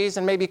vascular disease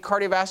and maybe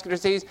cardiovascular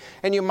disease,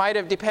 and you might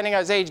have, depending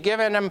on his age,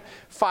 given them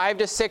 5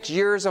 to 6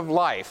 years of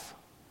life.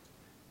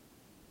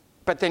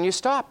 But then you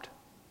stopped.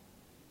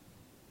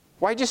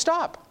 Why'd you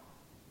stop?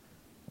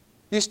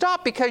 You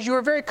stopped because you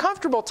were very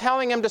comfortable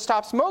telling him to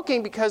stop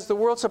smoking because the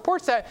world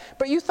supports that,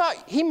 but you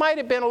thought he might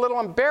have been a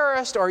little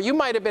embarrassed, or you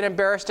might have been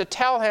embarrassed to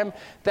tell him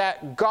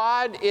that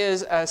God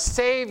is a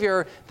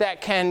Savior that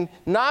can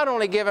not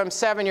only give him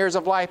 7 years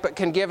of life, but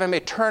can give him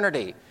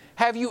eternity.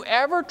 Have you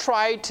ever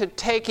tried to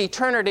take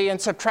eternity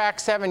and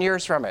subtract 7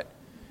 years from it?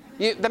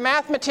 The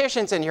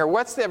mathematicians in here,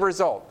 what's the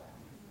result?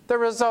 The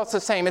result's the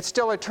same. It's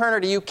still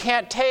eternity. You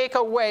can't take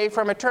away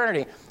from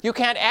eternity. You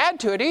can't add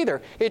to it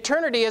either.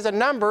 Eternity is a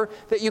number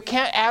that you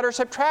can't add or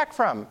subtract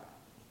from.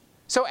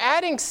 So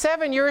adding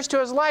 7 years to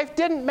his life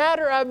didn't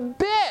matter a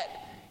bit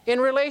in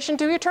relation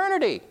to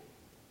eternity.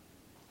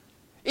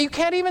 You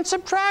can't even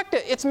subtract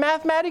it. It's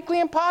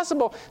mathematically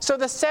impossible. So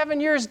the 7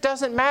 years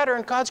doesn't matter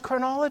in God's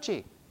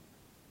chronology.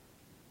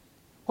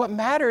 What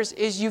matters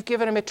is you've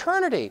given him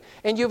eternity,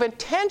 and you've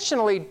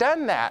intentionally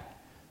done that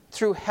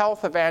through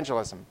health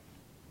evangelism.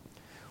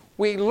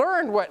 We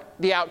learned what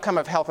the outcome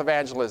of health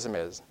evangelism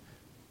is.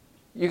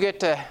 You get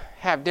to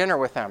have dinner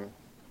with them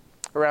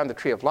around the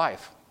tree of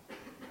life.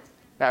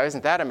 Now,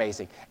 isn't that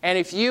amazing? And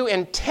if you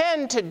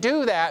intend to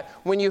do that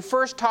when you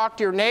first talk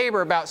to your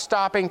neighbor about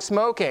stopping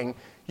smoking,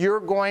 you're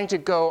going to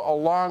go a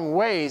long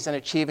ways in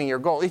achieving your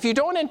goal. If you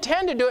don't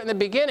intend to do it in the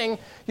beginning,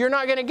 you're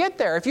not going to get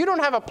there. If you don't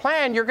have a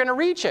plan, you're going to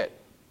reach it,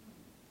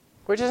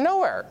 which is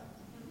nowhere.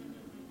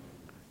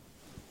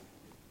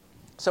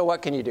 So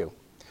what can you do?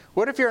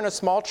 What if you're in a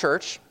small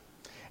church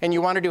and you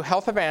want to do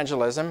health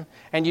evangelism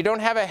and you don't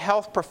have a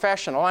health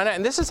professional?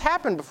 And this has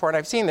happened before, and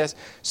I've seen this.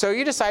 So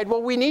you decide,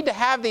 well, we need to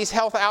have these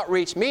health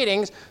outreach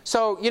meetings.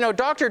 So,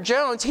 Dr.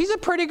 Jones, he's a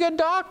pretty good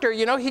doctor.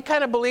 He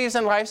kind of believes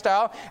in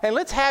lifestyle. And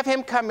let's have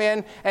him come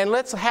in and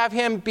let's have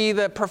him be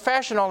the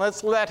professional.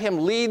 Let's let him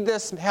lead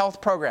this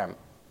health program.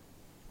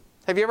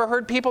 Have you ever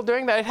heard people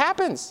doing that? It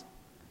happens.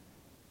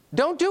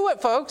 Don't do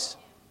it, folks.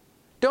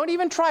 Don't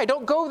even try.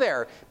 Don't go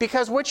there.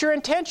 Because what's your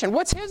intention?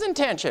 What's his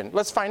intention?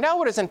 Let's find out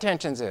what his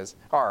intentions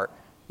are.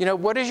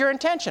 What is your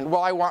intention?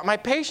 Well, I want my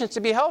patients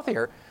to be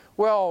healthier.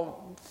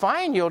 Well,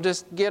 fine. You'll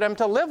just get them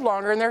to live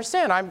longer in their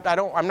sin. I'm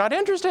not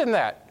interested in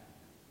that.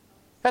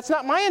 That's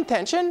not my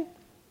intention.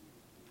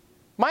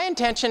 My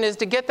intention is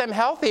to get them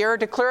healthier,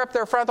 to clear up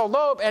their frontal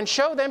lobe, and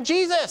show them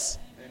Jesus.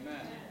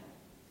 Amen.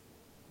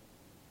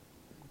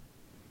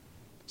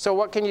 So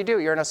what can you do?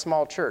 You're in a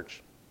small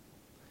church.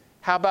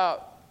 How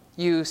about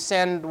you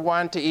send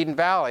one to Eden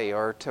Valley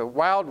or to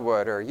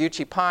Wildwood or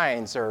Uchee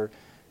Pines, or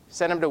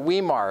send them to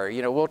Weimar.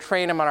 We'll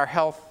train them on our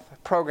health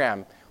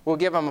program. We'll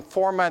give them a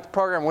 4-month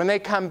program. When they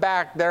come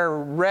back, they're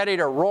ready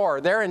to roar.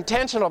 They're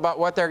intentional about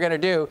what they're going to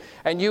do.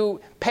 And you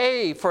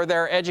pay for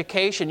their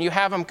education. You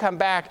have them come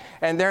back,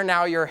 and they're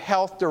now your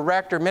health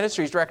director,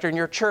 ministries director in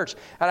your church.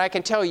 And I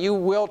can tell you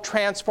will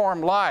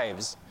transform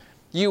lives.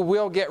 You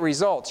will get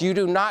results. You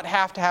do not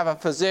have to have a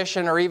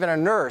physician or even a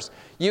nurse.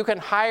 You can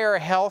hire a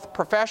health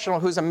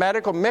professional who's a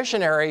medical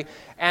missionary,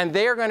 and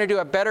they're going to do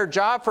a better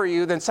job for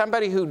you than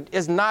somebody who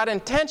is not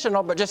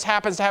intentional but just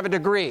happens to have a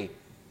degree.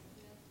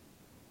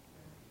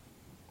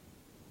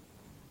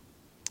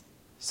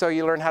 So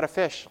you learn how to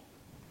fish.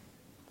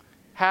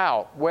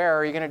 How? Where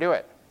are you going to do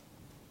it?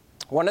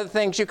 One of the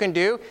things you can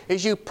do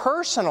is you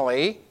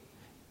personally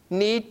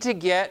need to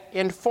get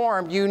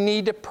informed. You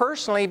need to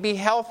personally be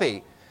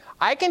healthy.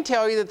 I can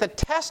tell you that the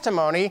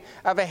testimony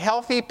of a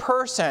healthy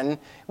person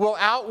will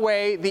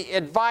outweigh the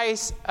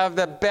advice of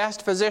the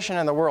best physician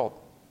in the world.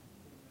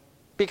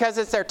 Because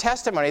it's their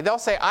testimony. They'll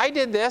say, I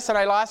did this and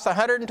I lost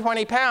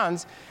 120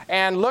 pounds,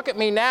 and look at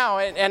me now.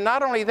 And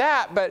not only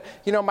that, but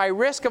my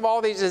risk of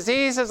all these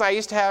diseases, I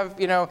used to have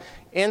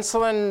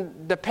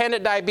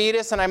insulin-dependent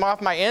diabetes, and I'm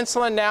off my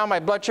insulin now. My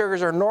blood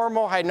sugars are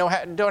normal. I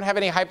don't have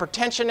any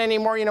hypertension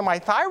anymore. My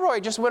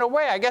thyroid just went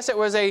away. I guess it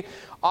was a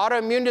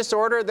autoimmune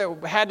disorder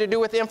that had to do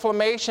with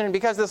inflammation. And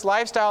because of this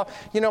lifestyle,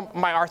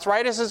 my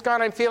arthritis is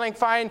gone. I'm feeling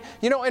fine.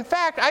 In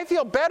fact, I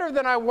feel better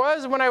than I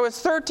was when I was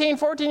 13,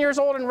 14 years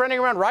old and running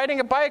around, riding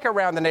a bike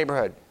around the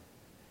neighborhood.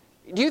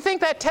 Do you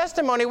think that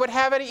testimony would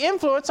have any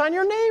influence on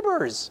your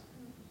neighbors?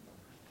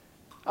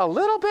 A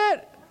little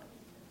bit.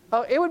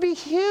 Oh, it would be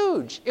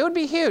huge. It would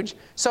be huge.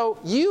 So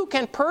you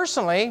can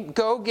personally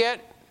go get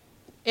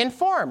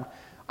informed.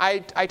 I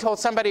told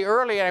somebody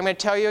earlier, and I'm going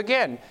to tell you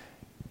again.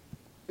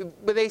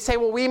 But they say,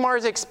 well, Weimar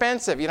is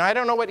expensive. I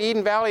don't know what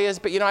Eden Valley is,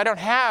 but I don't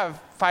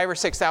have $5,000 or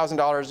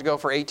 $6,000 to go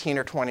for 18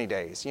 or 20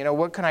 days.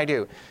 What can I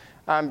do?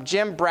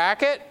 Jim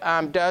Brackett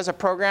does a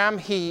program.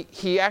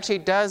 He actually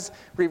does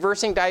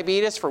reversing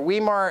diabetes for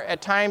Weimar.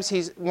 At times,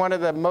 he's one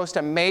of the most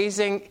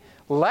amazing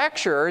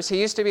lecturers. He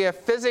used to be a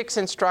physics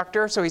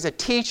instructor, so he's a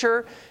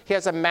teacher. He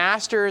has a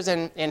master's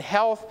in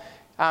health.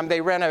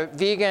 They ran a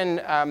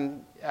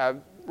vegan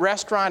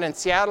restaurant in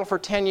Seattle for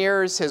 10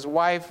 years. His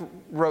wife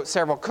wrote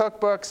several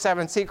cookbooks.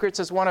 7 Secrets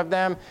is one of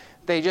them.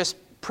 They just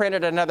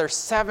printed another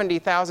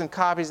 70,000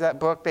 copies of that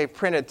book. They've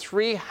printed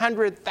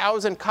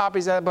 300,000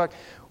 copies of that book.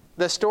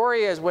 The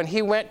story is when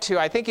he went to,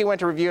 I think he went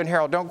to Review and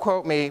Herald, don't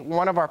quote me,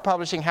 one of our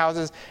publishing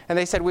houses, and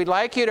they said, we'd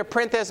like you to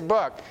print this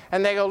book.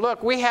 And they go,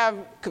 look, we have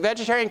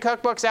vegetarian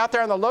cookbooks out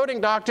there on the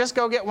loading dock. Just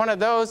go get one of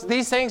those.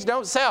 These things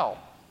don't sell.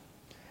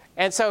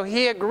 And so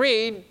he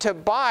agreed to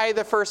buy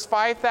the first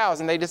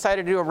 5,000. They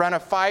decided to do a run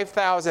of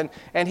 5,000,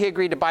 and he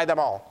agreed to buy them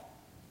all.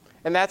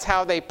 And that's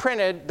how they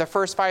printed the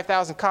first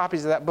 5,000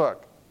 copies of that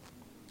book.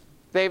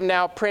 They've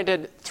now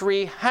printed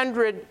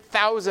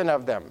 300,000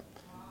 of them.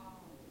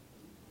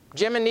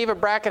 Jim and Neva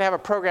Brackett have a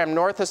program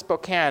north of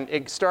Spokane.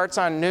 It starts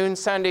on noon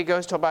Sunday,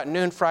 goes till about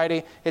noon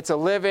Friday. It's a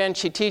live-in.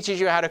 She teaches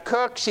you how to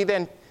cook. She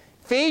then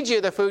feeds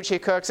you the food she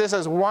cooks. This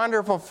is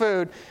wonderful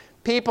food.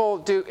 People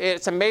do,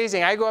 it's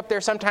amazing. I go up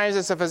there sometimes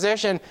as a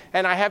physician,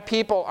 and I have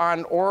people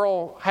on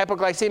oral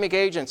hypoglycemic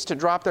agents to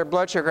drop their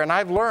blood sugar. And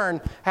I've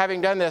learned, having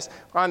done this,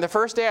 on the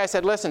first day I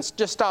said, listen,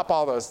 just stop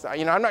all those.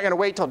 I'm not going to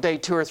wait till day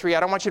 2 or 3. I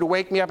don't want you to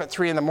wake me up at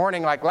 3 in the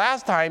morning like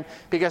last time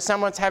because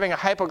someone's having a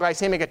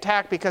hypoglycemic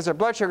attack because their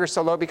blood sugar is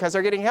so low because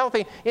they're getting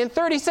healthy in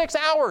 36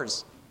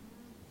 hours.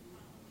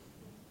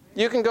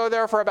 You can go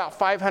there for about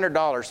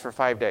 $500 for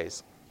 5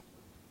 days.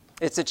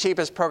 It's the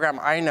cheapest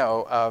program I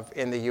know of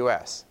in the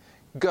U.S.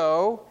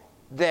 Go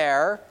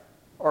there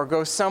or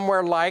go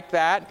somewhere like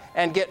that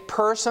and get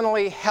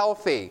personally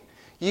healthy.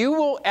 You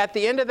will, at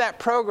the end of that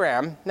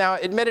program, now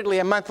admittedly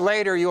a month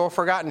later you will have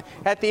forgotten,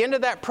 at the end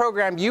of that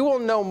program you will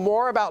know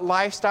more about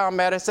lifestyle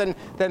medicine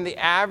than the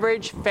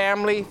average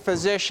family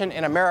physician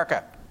in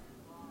America.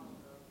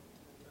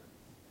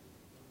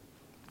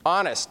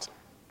 Honest.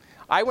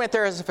 I went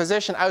there as a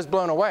physician, I was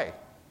blown away.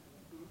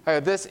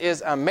 This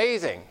is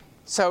amazing.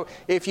 So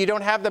if you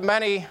don't have the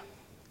money,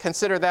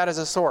 consider that as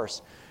a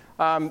source.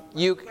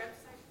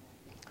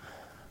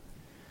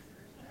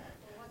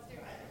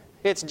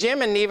 It's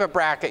Jim and Neva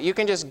Brackett. You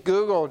can just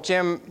Google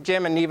Jim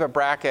and Neva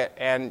Brackett,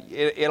 and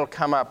it'll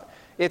come up.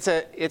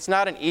 It's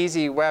not an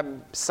easy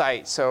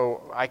website,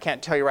 so I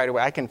can't tell you right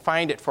away. I can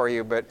find it for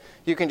you, but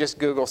you can just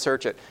Google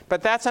search it.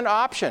 But that's an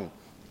option.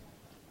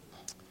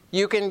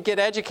 You can get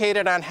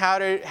educated on how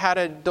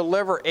to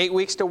deliver 8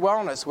 Weeks to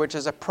Wellness, which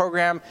is a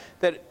program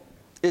that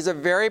is a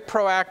very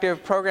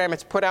proactive program.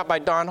 It's put out by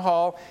Don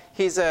Hall.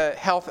 He's a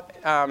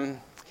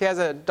he has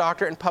a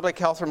doctorate in public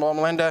health from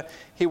Loma Linda.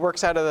 He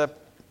works out of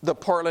the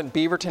Portland,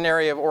 Beaverton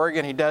area of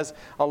Oregon. He does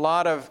a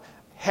lot of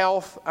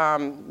health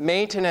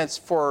maintenance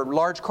for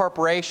large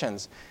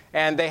corporations.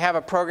 And they have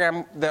a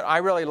program that I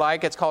really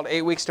like. It's called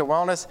 8 Weeks to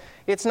Wellness.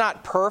 It's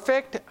not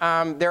perfect.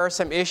 There are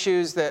some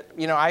issues that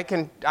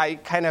I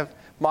kind of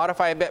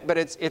modify a bit, but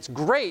it's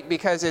great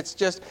because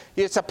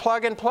it's a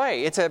plug and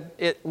play.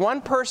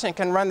 One person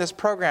can run this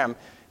program.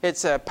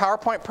 It's a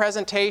PowerPoint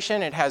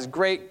presentation. It has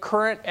great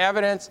current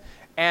evidence,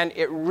 and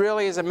it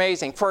really is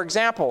amazing. For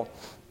example,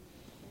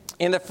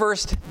 in the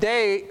first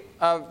day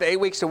of the 8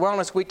 Weeks to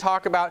Wellness, we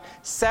talk about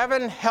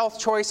 7 health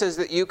choices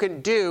that you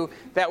can do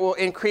that will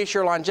increase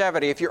your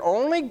longevity. If your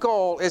only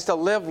goal is to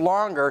live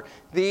longer,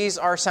 these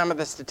are some of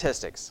the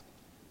statistics.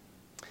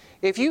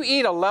 If you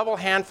eat a level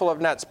handful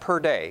of nuts per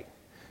day,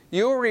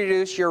 you will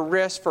reduce your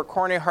risk for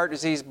coronary heart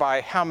disease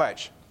by how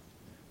much?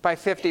 By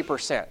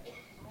 50%.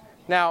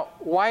 Now,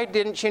 why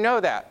didn't you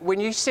know that? When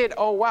you said,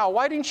 oh wow,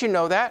 why didn't you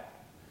know that?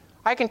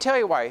 I can tell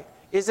you why.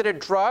 Is it a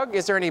drug?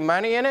 Is there any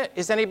money in it?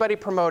 Is anybody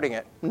promoting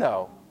it?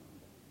 No.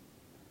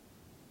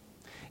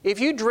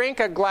 If you drink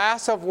a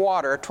glass of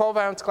water, a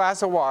 12-ounce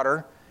glass of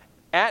water,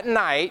 at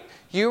night,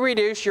 you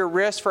reduce your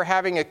risk for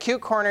having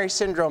acute coronary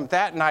syndrome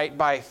that night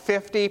by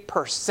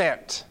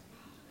 50%.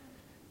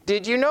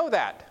 Did you know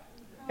that?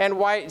 And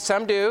why?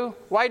 Some do.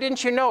 Why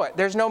didn't you know it?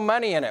 There's no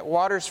money in it.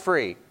 Water's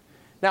free.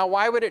 Now,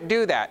 why would it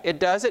do that? It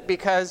does it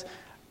because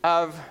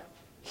of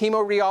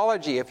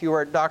hemorrheology. If you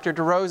were at Dr.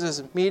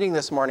 DeRosa's meeting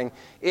this morning,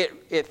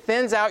 it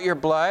thins out your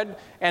blood,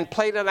 and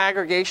platelet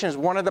aggregation is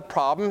one of the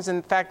problems.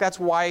 In fact, that's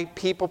why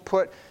people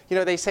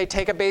they say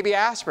take a baby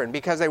aspirin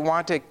because they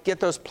want to get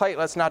those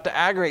platelets not to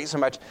aggregate so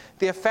much.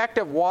 The effect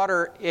of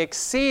water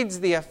exceeds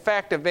the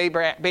effect of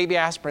baby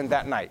aspirin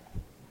that night.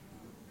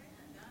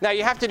 Now,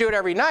 you have to do it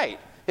every night.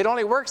 It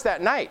only works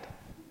that night.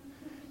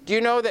 Do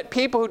you know that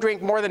people who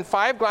drink more than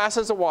 5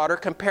 glasses of water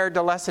compared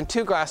to less than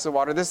 2 glasses of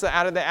water, this is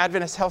out of the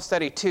Adventist Health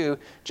Study 2,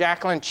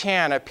 Jacqueline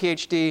Chan, a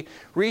PhD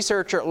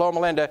researcher at Loma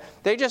Linda,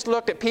 they just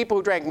looked at people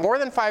who drank more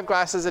than 5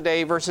 glasses a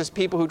day versus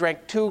people who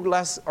drank 2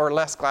 less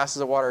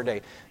glasses of water a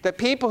day. The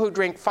people who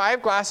drink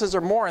 5 glasses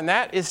or more, and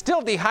that is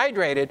still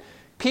dehydrated,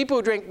 people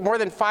who drink more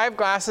than 5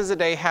 glasses a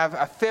day have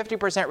a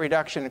 50%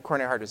 reduction in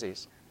coronary heart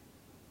disease.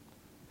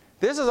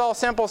 This is all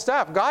simple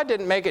stuff. God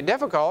didn't make it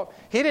difficult.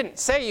 He didn't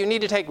say you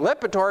need to take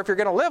Lipitor if you're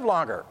going to live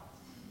longer.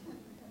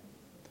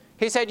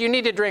 He said you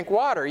need to drink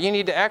water, you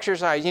need to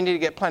exercise, you need to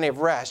get plenty of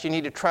rest, you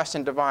need to trust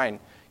in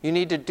divine. You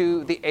need to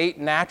do the 8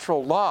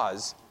 natural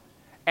laws.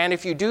 And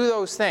if you do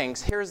those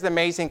things, here's the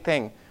amazing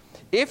thing.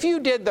 If you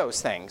did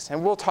those things,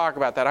 and we'll talk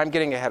about that, I'm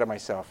getting ahead of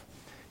myself.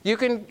 You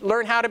can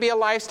learn how to be a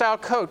lifestyle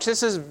coach.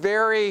 This is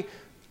very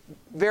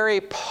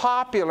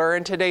popular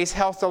in today's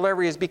health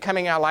delivery, is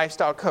becoming a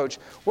lifestyle coach.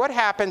 What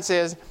happens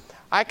is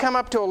I come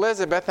up to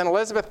Elizabeth, and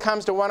Elizabeth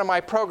comes to one of my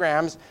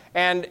programs,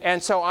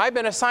 and so I've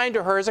been assigned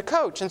to her as a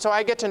coach. And so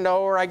I get to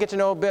know her, I get to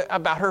know a bit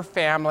about her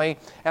family,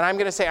 and I'm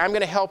going to say, I'm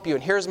going to help you,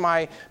 and here's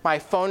my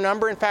phone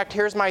number. In fact,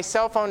 here's my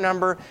cell phone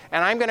number,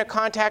 and I'm going to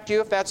contact you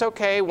if that's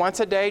okay,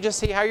 once a day, just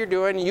see how you're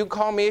doing. You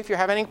call me if you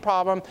have any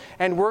problem,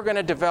 and we're going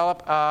to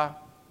develop a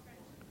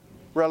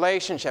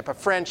relationship, a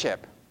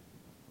friendship.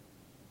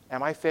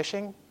 Am I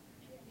fishing?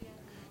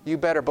 You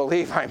better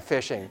believe I'm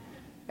fishing.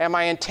 Am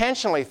I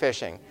intentionally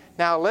fishing?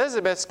 Now,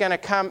 Elizabeth's going to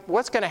come.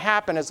 What's going to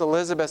happen is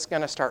Elizabeth's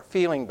going to start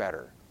feeling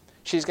better.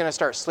 She's going to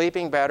start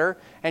sleeping better,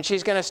 and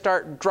she's going to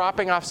start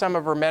dropping off some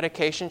of her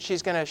medication.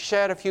 She's going to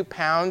shed a few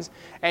pounds,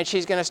 and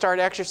she's going to start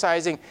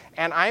exercising,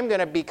 and I'm going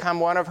to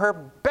become one of her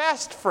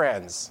best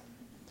friends.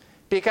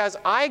 Because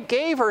I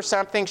gave her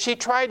something she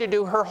tried to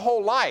do her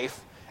whole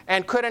life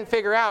and couldn't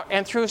figure out.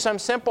 And through some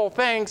simple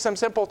things, some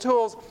simple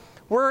tools,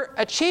 we're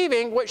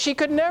achieving what she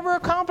could never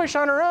accomplish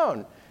on her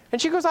own.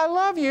 And she goes, I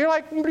love you. You're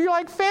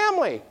like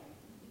family.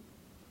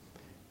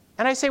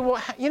 And I say,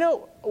 well, you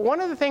know,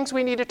 one of the things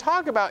we need to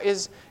talk about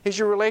is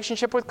your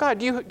relationship with God.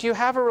 Do you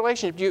have a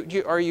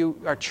relationship? Are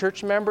you a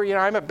church member? You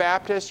know, I'm a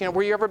Baptist. You know,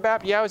 were you ever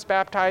baptized? Yeah, I was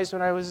baptized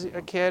when I was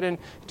a kid. And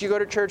do you go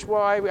to church?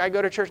 Well, I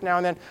go to church now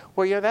and then.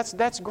 Well, you know,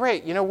 that's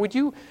great. You know,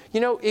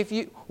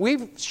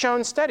 we've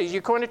shown studies.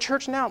 You going to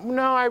church now?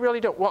 No, I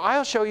really don't. Well,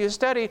 I'll show you a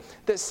study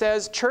that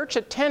says church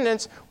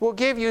attendance will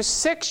give you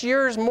 6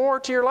 years more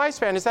to your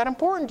lifespan. Is that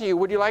important to you?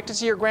 Would you like to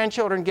see your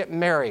grandchildren get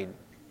married?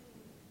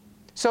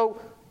 So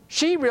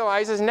she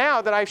realizes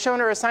now that I've shown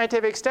her a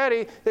scientific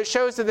study that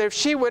shows that if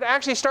she would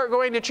actually start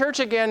going to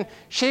church again,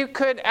 she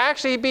could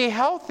actually be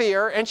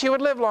healthier and she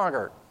would live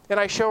longer. And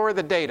I show her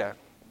the data.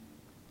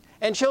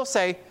 And she'll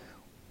say,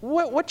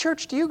 what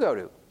church do you go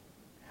to?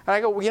 And I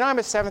go, well, you know, I'm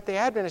a Seventh-day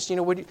Adventist. You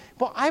know,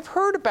 well, I've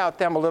heard about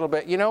them a little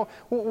bit. You know,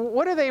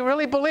 what do they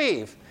really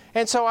believe?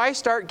 And so I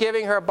start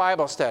giving her a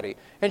Bible study.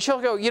 And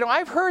she'll go, you know,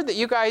 I've heard that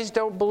you guys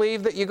don't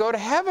believe that you go to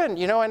heaven,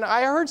 you know, and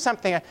I heard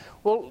something.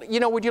 Well, you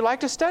know, would you like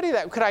to study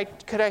that? Could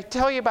I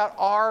tell you about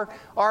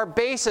our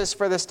basis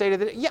for the state of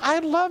the day? Yeah,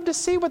 I'd love to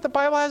see what the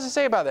Bible has to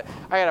say about it.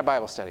 I had a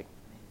Bible study.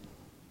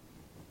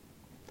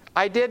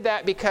 I did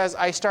that because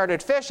I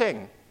started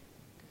fishing,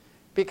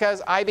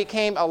 because I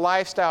became a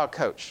lifestyle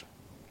coach.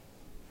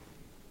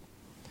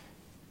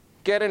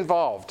 Get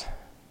involved.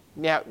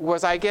 Now,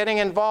 was I getting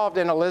involved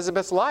in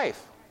Elizabeth's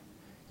life?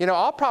 You know,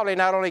 I'll probably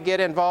not only get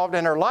involved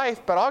in her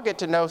life, but I'll get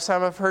to know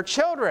some of her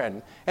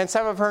children and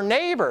some of her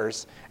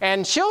neighbors.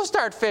 And she'll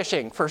start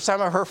fishing for some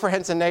of her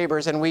friends and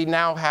neighbors. And we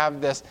now have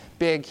this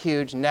big,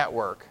 huge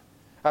network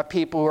of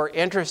people who are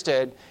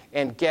interested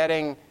in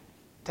getting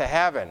to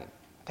heaven,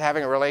 to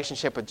having a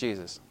relationship with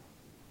Jesus.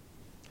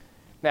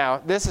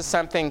 Now, this is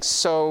something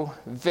so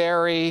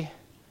very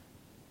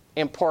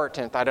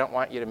important. I don't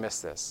want you to miss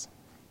this.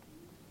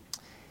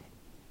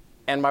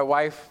 And my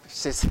wife,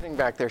 she's sitting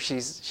back there,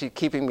 she's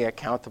keeping me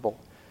accountable.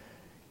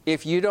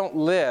 If you don't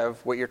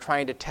live what you're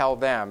trying to tell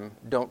them,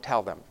 don't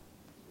tell them.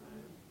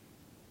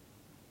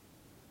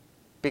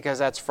 Because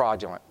that's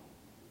fraudulent.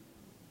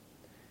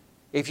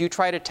 If you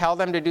try to tell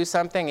them to do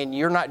something and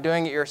you're not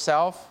doing it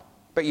yourself,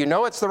 but you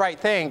know it's the right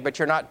thing, but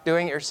you're not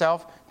doing it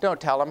yourself,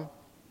 don't tell them.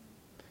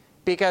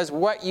 Because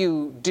what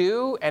you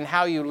do and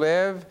how you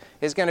live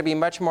is going to be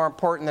much more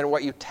important than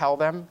what you tell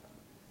them.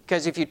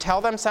 Because if you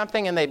tell them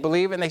something and they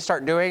believe and they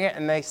start doing it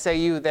and they see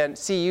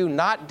you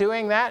not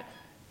doing that,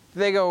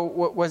 they go,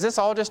 was this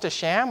all just a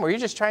sham? Were you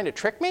just trying to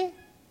trick me?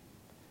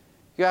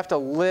 You have to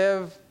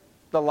live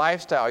the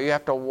lifestyle. You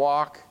have to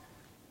walk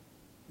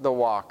the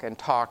walk and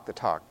talk the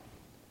talk.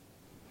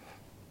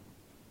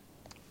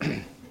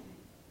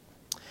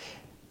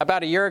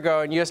 About a year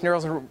ago in U.S.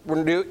 News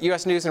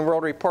and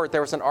World Report,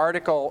 there was an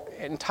article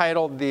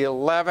entitled The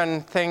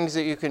 11 Things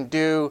That You Can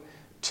Do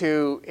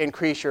to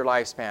Increase Your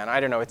Lifespan. I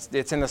don't know,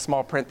 it's in the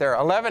small print there.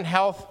 11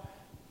 health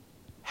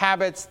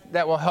habits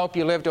that will help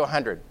you live to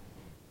 100.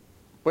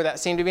 Would that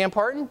seem to be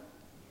important?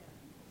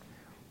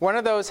 One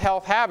of those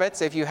health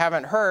habits, if you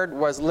haven't heard,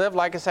 was live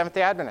like a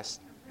Seventh-day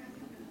Adventist.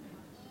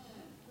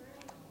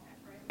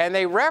 And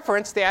they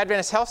referenced the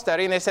Adventist Health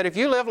Study, and they said if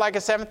you live like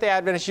a Seventh-day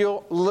Adventist,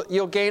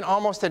 you'll gain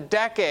almost a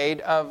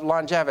decade of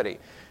longevity.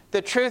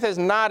 The truth is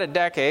not a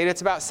decade,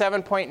 it's about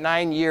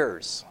 7.9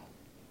 years.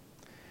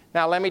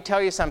 Now, let me tell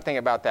you something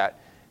about that.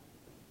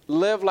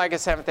 Live like a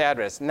Seventh-day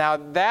Adventist. Now,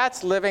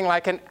 that's living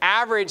like an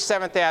average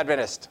Seventh-day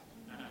Adventist.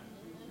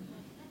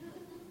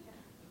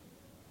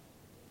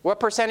 What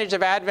percentage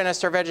of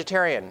Adventists are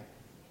vegetarian?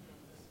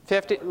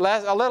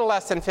 A little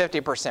less than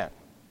 50%.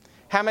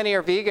 How many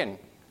are vegan?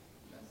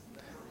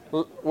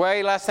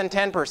 Way less than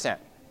 10%.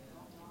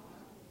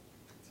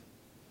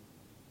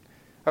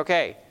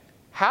 Okay,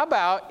 how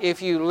about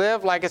if you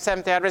live like a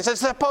Seventh-day Adventist is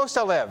supposed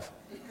to live?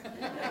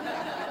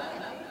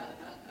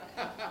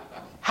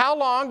 How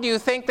long do you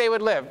think they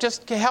would live?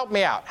 Just help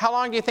me out. How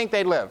long do you think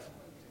they'd live?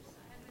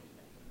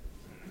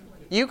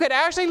 You could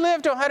actually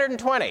live to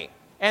 120,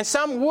 and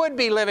some would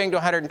be living to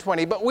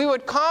 120, but we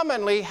would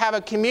commonly have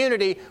a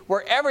community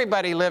where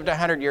everybody lived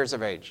 100 years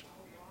of age,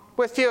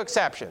 with few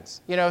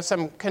exceptions. You know,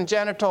 some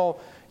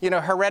congenital,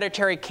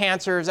 hereditary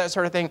cancers, that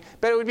sort of thing.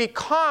 But it would be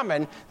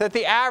common that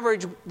the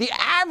average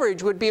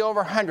would be over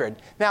 100.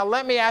 Now,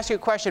 let me ask you a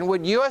question.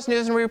 Would U.S.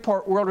 News and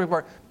World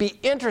Report be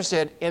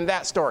interested in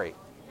that story?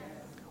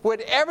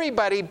 Would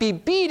everybody be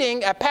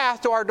beating a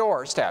path to our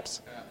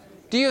doorsteps?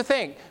 Do you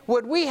think?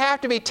 Would we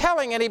have to be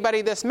telling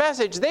anybody this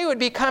message? They would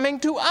be coming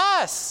to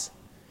us.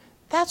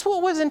 That's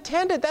what was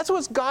intended. That's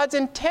what's God's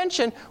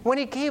intention when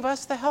He gave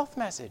us the health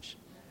message.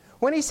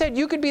 When He said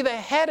you could be the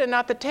head and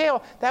not the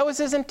tail, that was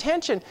His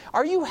intention.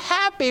 Are you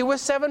happy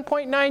with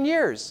 7.9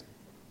 years?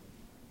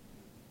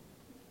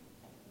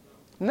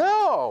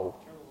 No.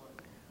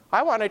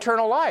 I want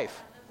eternal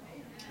life.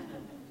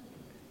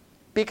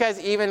 Because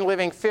even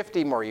living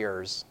 50 more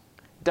years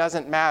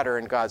doesn't matter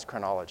in God's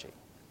chronology.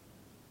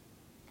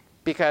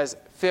 Because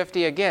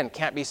 50, again,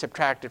 can't be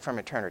subtracted from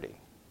eternity.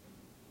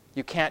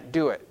 You can't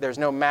do it. There's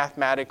no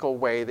mathematical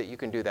way that you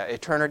can do that.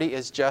 Eternity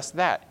is just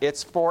that.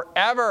 It's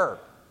forever.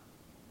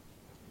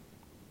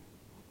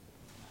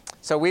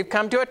 So we've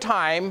come to a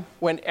time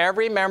when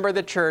every member of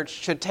the church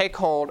should take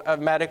hold of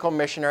medical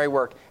missionary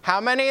work.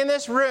 How many in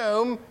this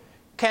room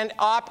can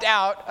opt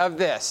out of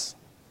this?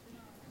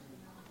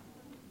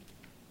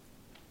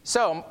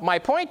 So my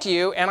point to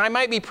you, and I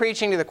might be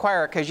preaching to the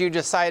choir because you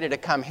decided to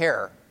come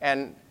here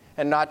and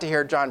not to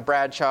hear John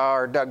Bradshaw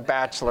or Doug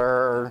Batchelor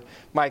or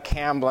Mike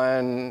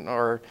Hamblin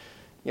or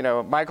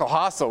Michael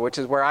Hossel, which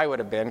is where I would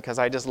have been because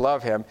I just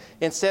love him.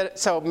 Instead,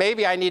 so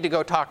maybe I need to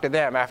go talk to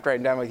them after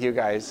I'm done with you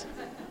guys.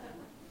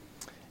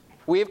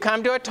 We've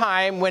come to a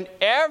time when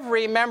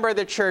every member of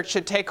the church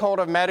should take hold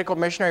of medical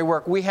missionary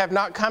work. We have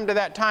not come to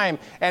that time.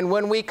 And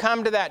when we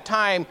come to that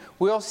time,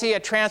 we'll see a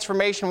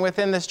transformation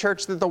within this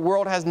church that the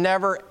world has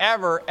never,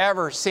 ever,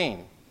 ever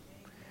seen.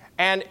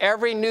 And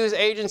every news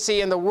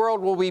agency in the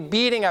world will be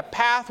beating a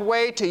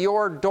pathway to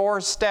your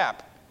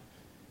doorstep.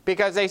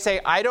 Because they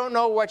say, I don't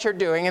know what you're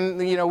doing.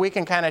 And, we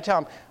can kind of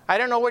tell them, I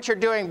don't know what you're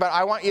doing, but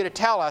I want you to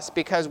tell us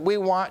because we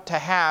want to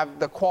have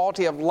the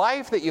quality of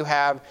life that you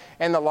have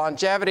and the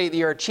longevity that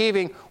you're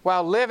achieving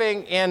while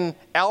living in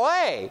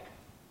LA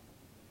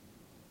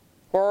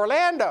or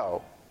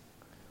Orlando,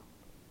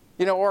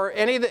 or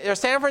or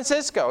San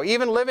Francisco,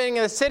 even living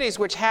in the cities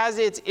which has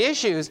its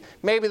issues.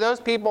 Maybe those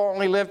people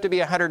only live to be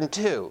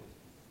 102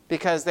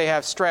 because they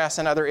have stress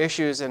and other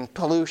issues and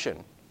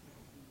pollution.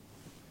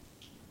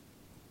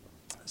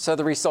 So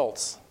the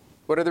results.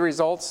 What are the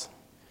results?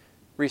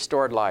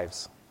 Restored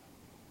lives.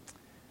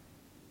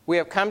 We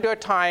have come to a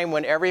time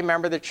when every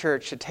member of the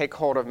church should take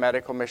hold of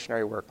medical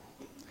missionary work.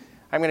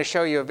 I'm going to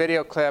show you a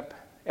video clip.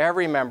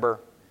 Every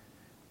member.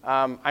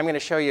 I'm going to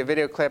show you a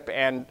video clip,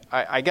 and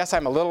I guess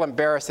I'm a little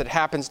embarrassed it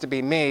happens to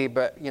be me,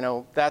 but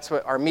that's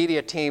what our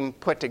media team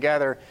put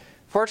together.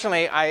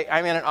 Fortunately,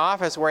 I'm in an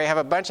office where I have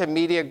a bunch of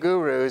media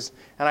gurus,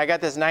 and I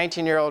got this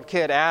 19-year-old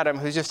kid, Adam,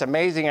 who's just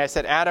amazing. I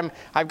said, Adam,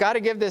 I've got to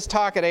give this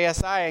talk at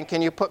ASI, and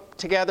can you put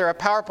together a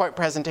PowerPoint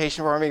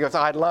presentation for me? He goes,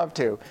 I'd love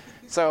to.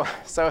 So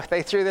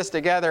they threw this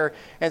together,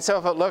 and so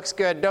if it looks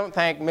good, don't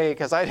thank me,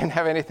 because I didn't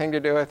have anything to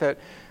do with it.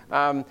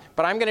 But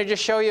I'm going to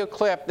just show you a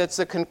clip that's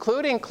the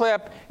concluding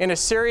clip in a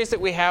series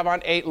that we have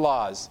on 8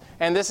 laws.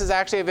 And this is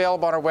actually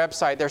available on our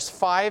website. There's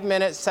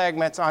 5-minute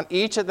segments on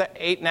each of the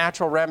 8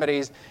 natural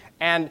remedies,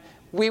 and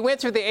we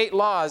went through the 8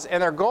 laws,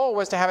 and our goal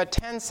was to have a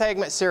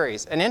 10-segment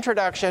series, an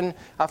introduction,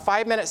 a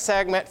 5-minute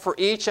segment for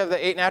each of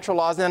the 8 natural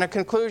laws, and then a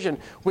conclusion.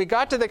 We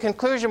got to the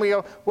conclusion, we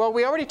go, well,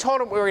 we already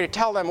told them we were going to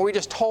tell them, we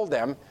just told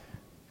them.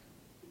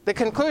 The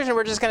conclusion,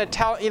 we're just going to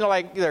tell,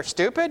 like they're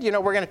stupid,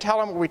 we're going to tell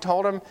them what we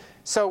told them.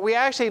 So we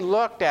actually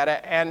looked at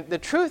it, and the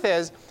truth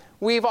is,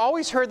 we've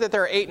always heard that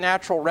there are 8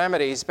 natural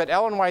remedies, but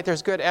Ellen White,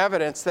 there's good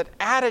evidence that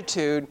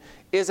attitude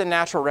is a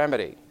natural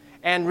remedy.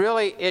 And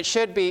really, it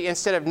should be,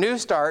 instead of new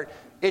start,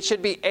 it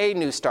should be a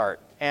new start.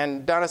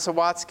 And Donna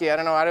Sawatsky,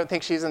 I don't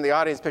think she's in the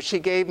audience, but she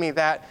gave me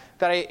there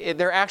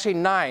are actually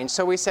 9.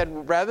 So we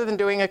said, rather than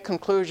doing a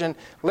conclusion,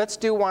 let's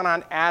do one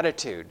on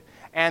attitude.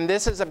 And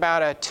this is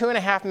about a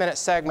 2.5-minute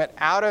segment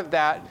out of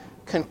that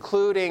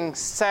concluding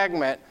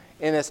segment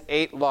in this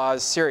 8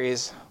 laws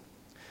series.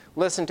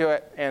 Listen to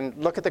it and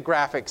look at the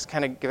graphics,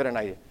 kind of give it an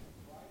idea.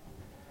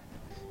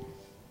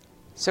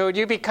 So would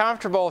you be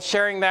comfortable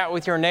sharing that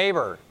with your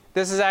neighbor?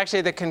 This is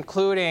actually the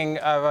concluding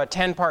of a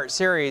 10-part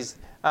series.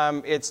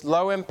 It's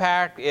low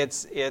impact,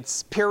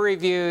 it's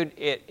peer-reviewed,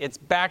 it's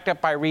backed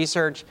up by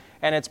research,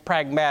 and it's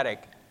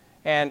pragmatic.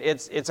 And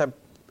it's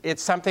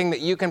something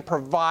that you can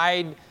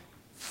provide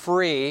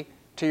free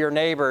to your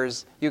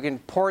neighbors. You can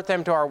port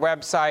them to our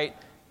website.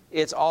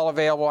 It's all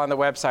available on the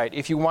website.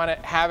 If you want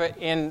to have it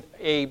in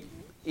a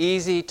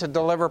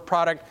easy-to-deliver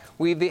product,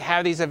 we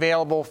have these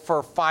available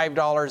for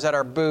 $5 at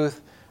our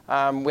booth.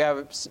 We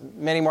have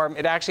many more.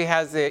 It actually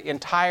has the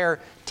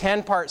entire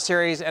 10-part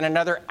series and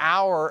another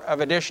hour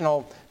of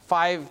additional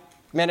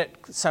 5-minute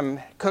some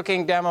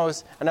cooking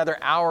demos, another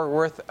hour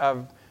worth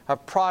of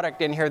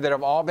product in here that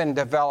have all been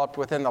developed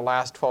within the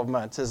last 12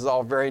 months. This is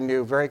all very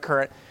new, very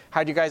current.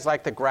 How do you guys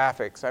like the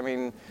graphics? I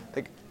mean,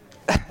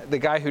 the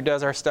guy who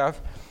does our stuff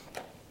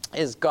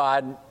is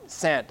God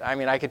sent. I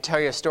mean, I could tell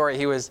you a story.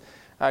 He was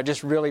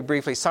just really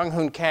briefly, Sung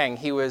Hoon Kang.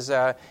 He was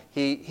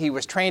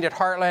trained at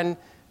Heartland.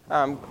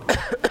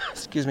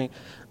 Excuse me,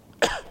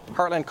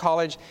 Heartland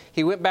College.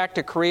 He went back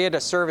to Korea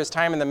to serve his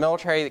time in the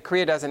military.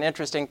 Korea does an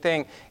interesting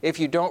thing. If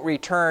you don't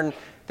return,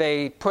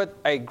 they put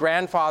a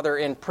grandfather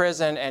in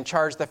prison and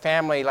charge the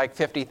family like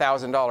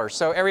 $50,000.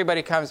 So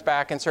everybody comes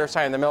back and serves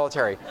time in the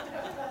military.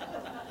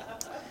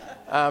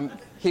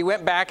 He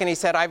went back and he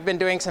said, I've been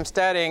doing some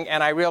studying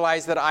and I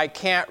realized that I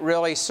can't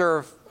really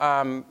serve,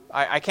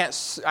 I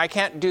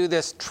can't do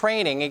this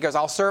training. He goes,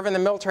 I'll serve in the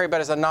military,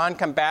 but as a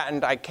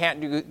non-combatant, I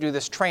can't do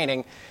this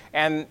training.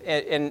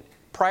 And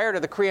prior to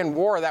the Korean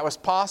War, that was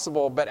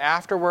possible, but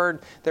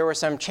afterward, there were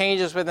some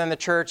changes within the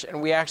church,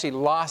 and we actually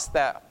lost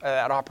that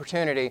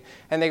opportunity.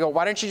 And they go,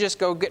 why don't you just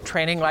go get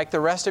training like the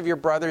rest of your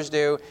brothers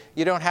do?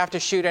 You don't have to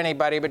shoot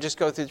anybody, but just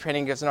go through the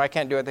training. He goes, no, I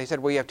can't do it. They said,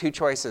 well, you have 2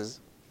 choices.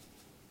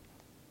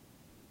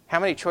 How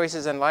many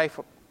choices in life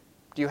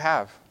do you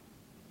have?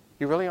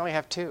 You really only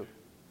have 2.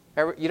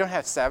 You don't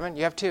have 7,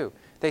 you have 2.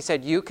 They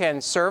said, you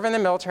can serve in the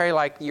military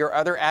like your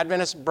other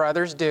Adventist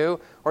brothers do,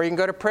 or you can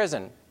go to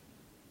prison.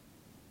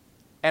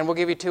 And we'll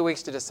give you 2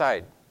 weeks to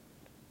decide.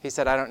 He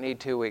said, I don't need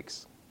 2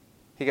 weeks.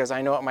 He goes,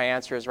 I know what my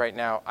answer is right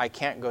now. I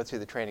can't go through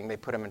the training. They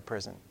put him in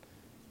prison.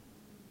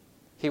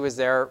 He was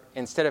there,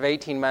 instead of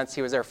 18 months,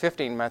 he was there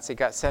 15 months. He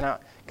got sent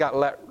out, got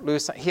let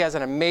loose. He has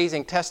an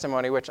amazing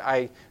testimony, which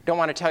I don't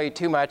want to tell you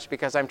too much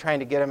because I'm trying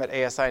to get him at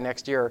ASI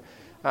next year.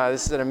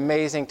 This is an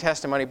amazing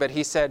testimony. But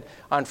he said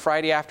on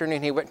Friday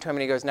afternoon, he went to him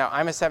and he goes, now,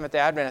 I'm a Seventh-day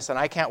Adventist and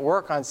I can't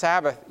work on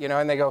Sabbath.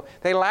 And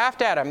they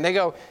laughed at him. They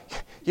go,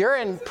 you're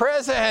in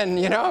prison.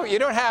 You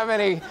don't have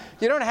any,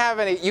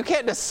 you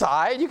can't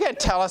decide. You can't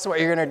tell us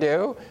what you're going to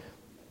do.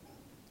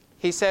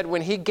 He said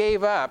when he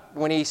gave up,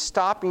 when he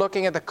stopped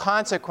looking at the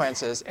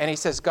consequences, and he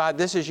says, God,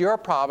 this is your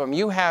problem.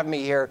 You have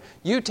me here.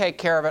 You take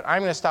care of it.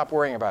 I'm going to stop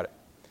worrying about it.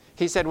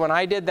 He said, when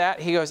I did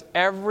that, he goes,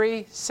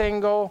 every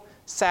single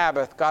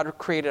Sabbath, God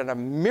created a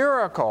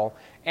miracle,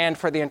 and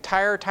for the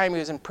entire time he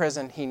was in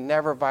prison, he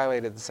never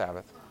violated the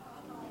Sabbath.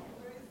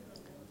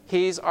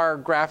 He's our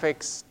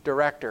graphics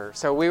director.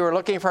 So we were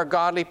looking for a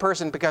godly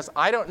person because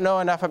I don't know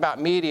enough about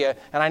media,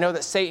 and I know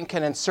that Satan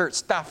can insert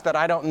stuff that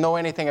I don't know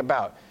anything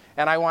about.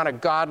 And I want a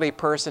godly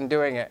person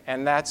doing it,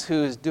 and that's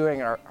who's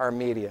doing our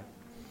media.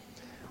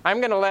 I'm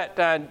going to let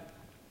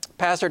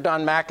Pastor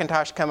Don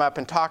McIntosh come up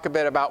and talk a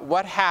bit about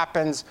what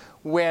happens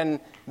when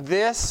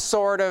this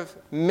sort of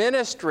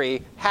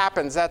ministry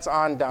happens. That's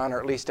on, Don, or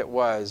at least it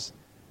was.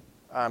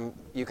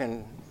 You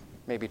can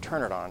maybe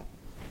turn it on.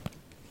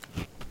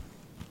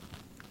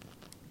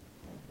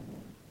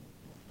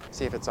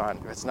 See if it's on.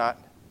 If it's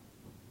not,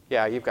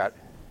 yeah, you've got it.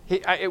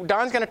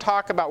 Don's going to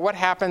talk about what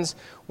happens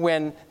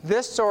when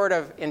this sort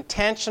of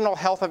intentional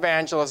health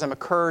evangelism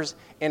occurs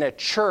in a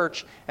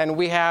church, and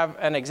we have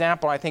an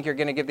example. I think you're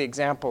going to give the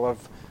example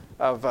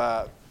of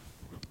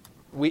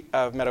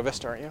Meadow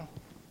Vista, aren't you?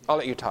 I'll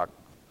let you talk.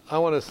 I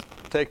want to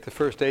take the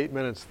first 8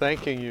 minutes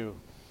thanking you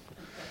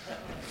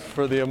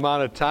for the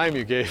amount of time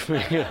you gave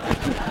me.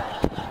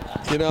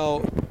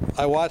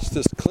 I watched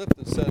this clip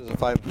that says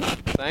if I'm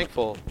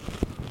thankful,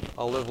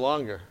 I'll live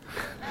longer.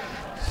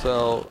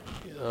 So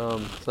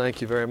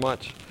thank you very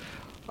much.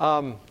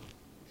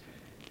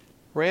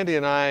 Randy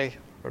and I,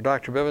 or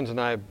Dr. Bivens and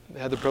I,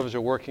 had the privilege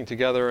of working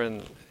together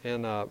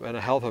in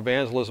a health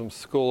evangelism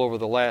school over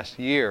the last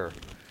year.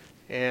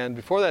 And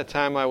before that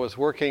time, I was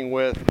working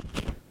with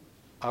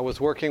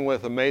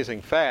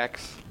Amazing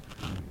Facts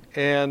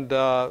and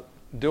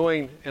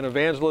doing an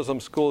evangelism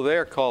school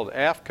there called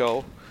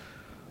AFCO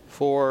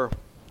for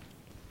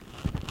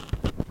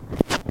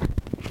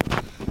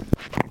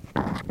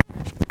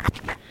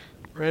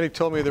Randy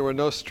told me there were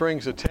no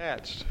strings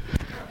attached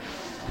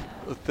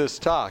with this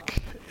talk.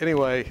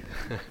 Anyway,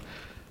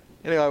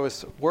 I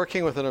was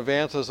working with an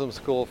evangelism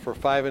school for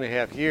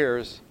 5.5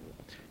 years,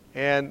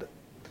 and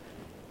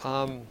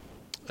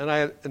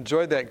I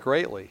enjoyed that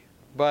greatly.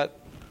 But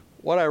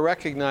what I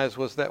recognized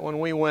was that when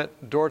we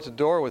went door to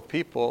door with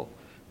people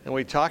and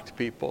we talked to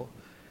people,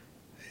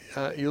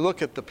 you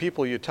look at the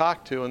people you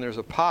talk to and there's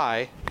a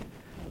pie,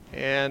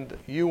 and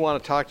you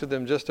want to talk to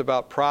them just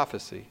about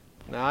prophecy.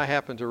 Now, I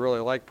happen to really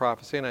like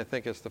prophecy, and I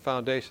think it's the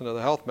foundation of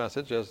the health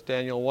message, as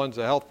Daniel 1's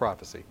a health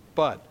prophecy.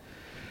 But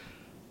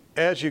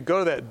as you go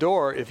to that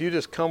door, if you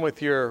just come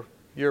with your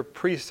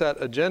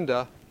preset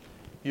agenda,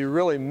 you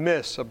really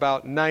miss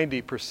about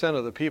 90%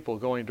 of the people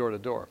going door to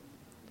door.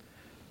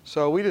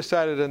 So we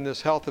decided in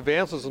this health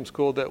evangelism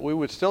school that we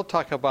would still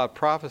talk about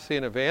prophecy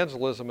and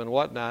evangelism and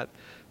whatnot,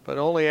 but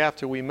only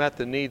after we met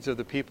the needs of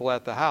the people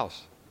at the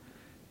house.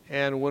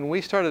 And when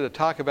we started to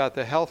talk about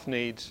the health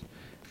needs,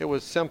 it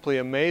was simply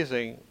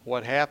amazing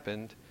what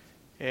happened.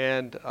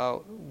 And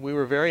we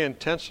were very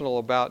intentional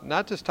about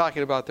not just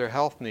talking about their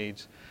health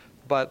needs,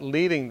 but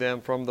leading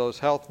them from those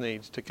health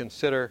needs to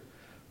consider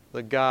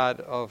the God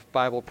of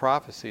Bible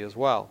prophecy as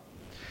well.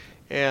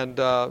 And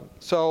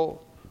so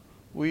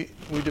we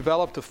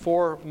developed a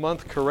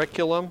 4-month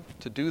curriculum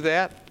to do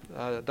that.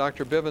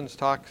 Dr. Bivens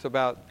talks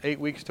about 8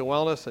 weeks to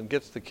wellness and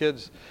gets the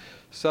kids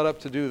set up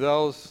to do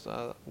those.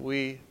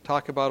 We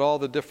talk about all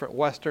the different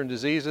Western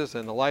diseases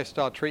and the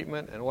lifestyle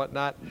treatment and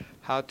whatnot,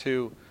 how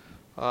to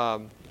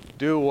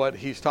do what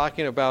he's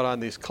talking about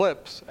on these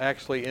clips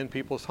actually in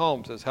people's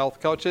homes as health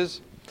coaches.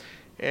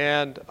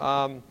 And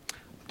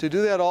to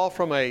do that all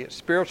from a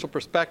spiritual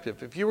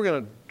perspective. If you were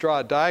going to draw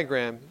a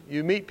diagram,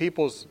 you meet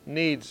people's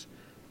needs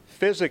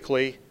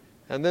physically,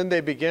 and then they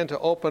begin to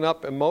open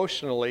up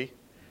emotionally.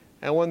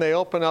 And when they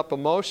open up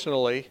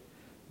emotionally,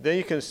 then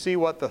you can see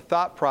what the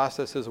thought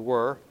processes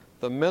were,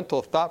 the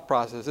mental thought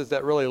processes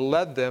that really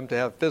led them to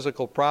have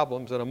physical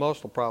problems and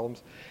emotional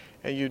problems,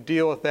 and you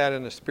deal with that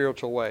in a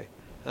spiritual way.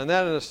 And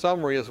that, in a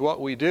summary, is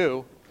what we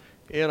do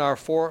in our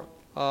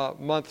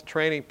 4-month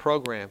training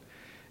program.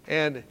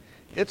 And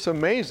it's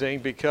amazing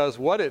because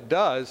what it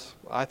does,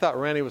 I thought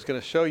Randy was going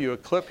to show you a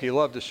clip he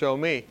loved to show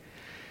me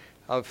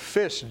of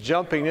fish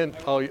jumping in.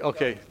 Oh,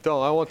 okay, I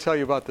won't tell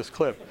you about this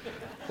clip.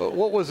 But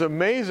what was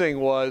amazing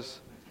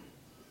was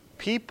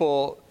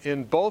people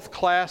in both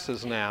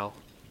classes now,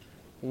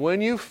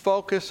 when you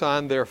focus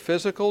on their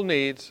physical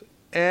needs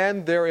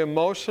and their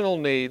emotional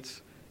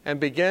needs and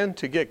begin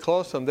to get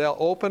close to them, they'll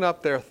open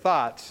up their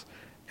thoughts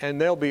and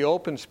they'll be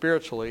open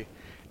spiritually.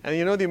 And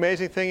you know the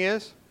amazing thing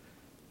is?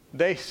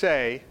 They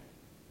say,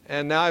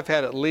 and now I've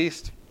had at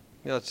least,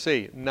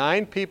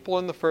 9 people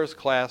in the first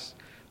class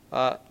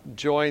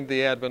joined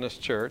the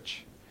Adventist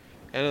Church.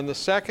 And in the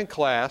second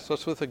class,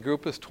 that's with a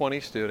group of 20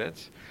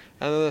 students.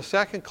 And in the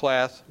second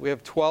class, we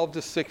have 12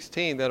 to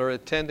 16 that are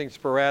attending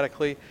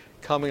sporadically,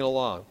 coming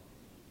along.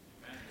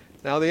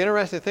 Now, the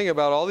interesting thing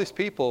about all these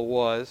people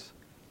was,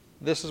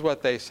 this is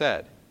what they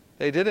said.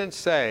 They didn't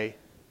say,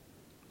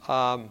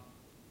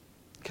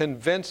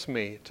 convince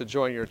me to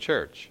join your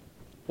church.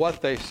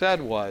 What they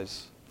said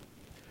was,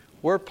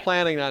 we're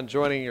planning on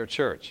joining your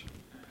church.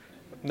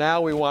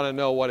 Now we want to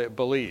know what it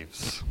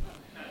believes.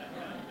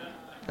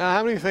 Now,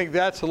 how many think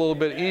that's a little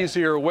bit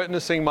easier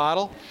witnessing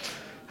model?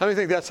 How many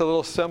think that's a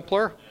little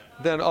simpler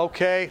than,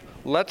 okay,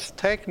 let's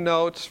take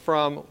notes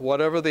from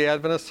whatever the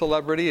Adventist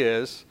celebrity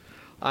is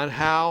on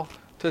how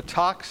to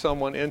talk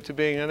someone into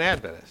being an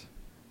Adventist?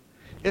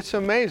 It's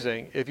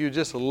amazing if you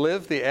just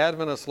live the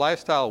Adventist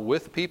lifestyle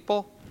with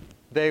people,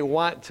 they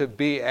want to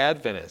be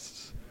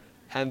Adventists.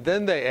 And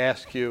then they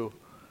ask you,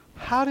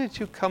 how did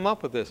you come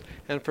up with this?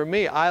 And for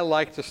me, I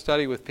like to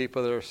study with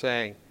people that are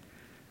saying,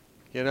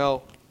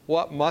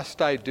 what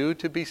must I do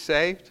to be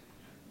saved?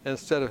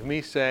 Instead of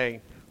me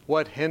saying,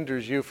 what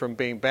hinders you from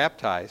being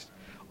baptized?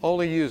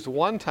 Only used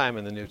one time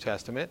in the New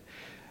Testament,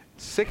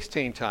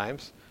 16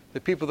 times. The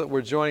people that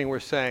were joining were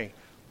saying,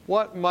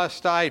 what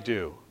must I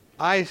do?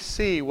 I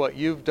see what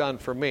you've done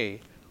for me.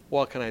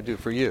 What can I do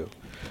for you?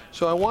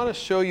 So I want to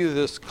show you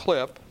this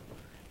clip.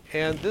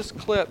 And this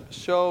clip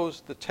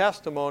shows the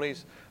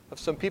testimonies of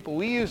some people.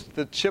 We used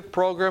the CHIP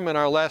program in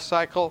our last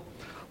cycle.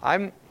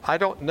 I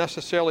don't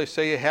necessarily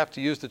say you have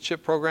to use the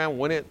CHIP program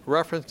when it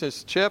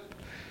references CHIP.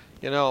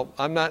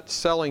 I'm not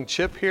selling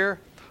CHIP here,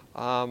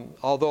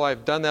 although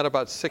I've done that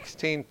about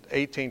 16,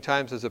 18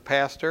 times as a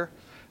pastor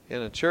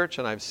in a church,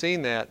 and I've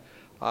seen that.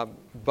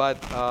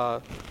 But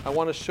I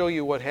want to show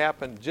you what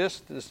happened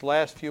just this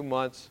last few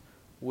months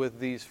with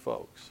these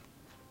folks.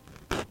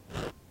 I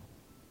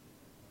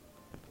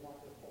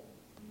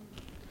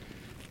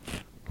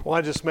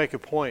want to just make a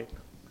point.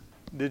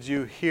 Did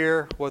you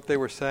hear what they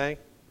were saying?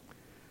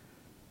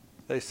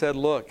 They said,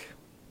 look,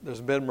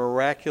 there's been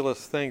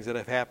miraculous things that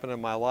have happened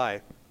in my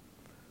life.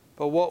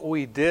 But what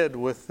we did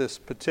with this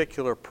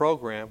particular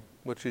program,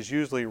 which is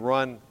usually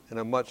run in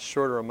a much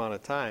shorter amount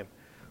of time,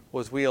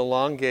 was we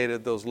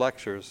elongated those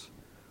lectures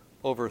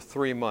over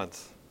 3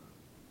 months.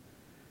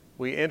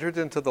 We entered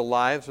into the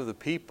lives of the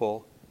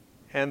people,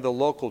 and the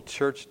local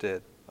church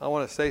did. I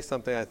want to say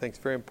something I think is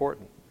very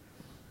important.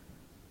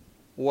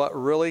 What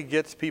really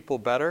gets people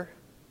better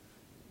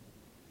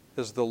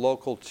is the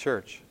local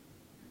church.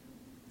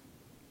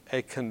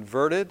 A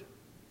converted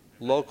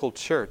local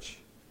church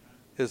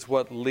is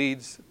what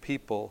leads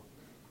people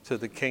to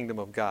the kingdom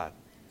of God.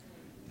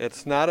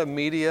 It's not a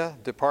media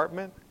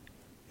department.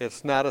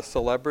 It's not a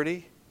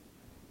celebrity.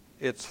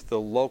 It's the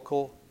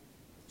local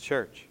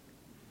church.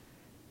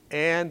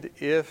 And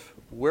if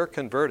we're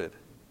converted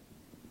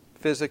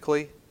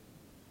physically,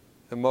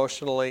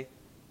 emotionally,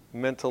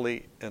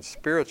 mentally, and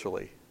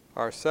spiritually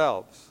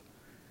ourselves,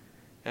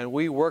 and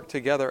we work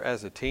together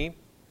as a team,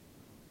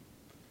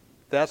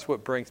 that's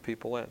what brings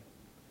people in.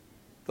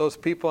 Those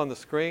people on the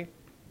screen,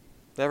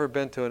 never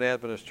been to an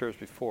Adventist church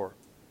before.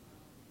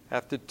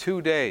 After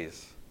 2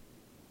 days,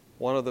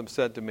 one of them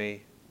said to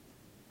me,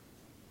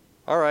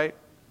 all right,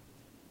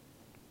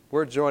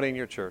 we're joining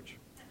your church.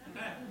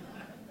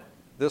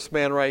 This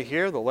man right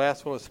here, the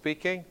last one was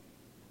speaking,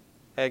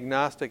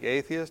 agnostic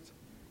atheist,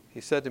 he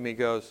said to me,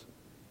 goes,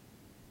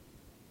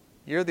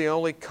 you're the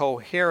only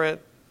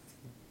coherent,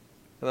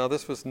 now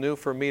this was new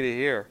for me to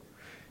hear,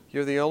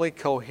 you're the only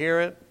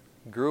coherent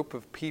group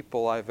of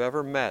people I've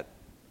ever met,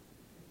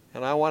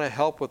 and I want to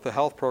help with the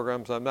health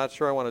programs. I'm not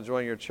sure I want to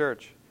join your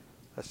church.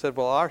 I said,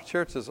 well, our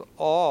church is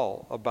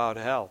all about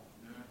health.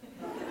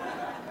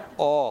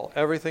 All,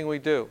 everything we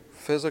do,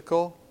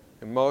 physical,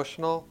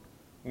 emotional,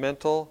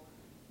 mental,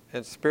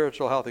 and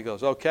spiritual health. He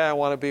goes, okay, I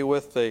want to be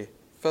with the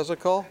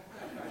physical.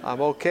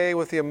 I'm okay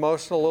with the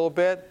emotional a little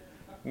bit.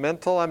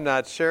 Mental, I'm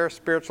not sure.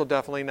 Spiritual,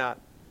 definitely not.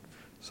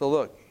 So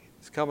look,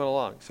 it's coming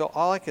along. So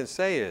all I can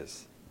say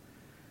is,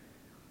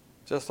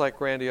 just like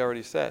Randy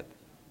already said,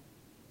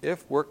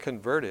 if we're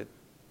converted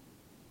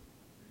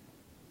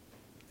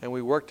and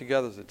we work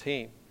together as a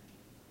team,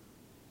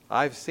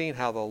 I've seen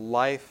how the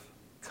life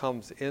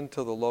comes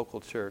into the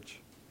local church.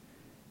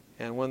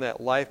 And when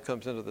that life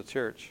comes into the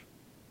church,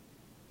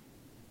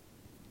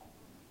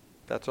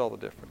 that's all the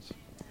difference.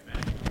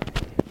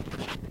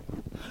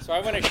 So I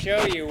want to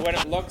show you what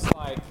it looks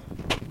like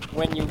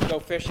when you go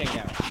fishing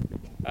now.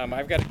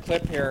 I've got a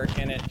clip here,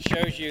 and it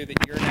shows you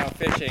that you're now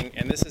fishing,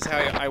 and this is how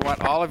I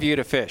want all of you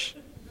to fish.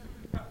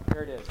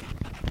 Here it is.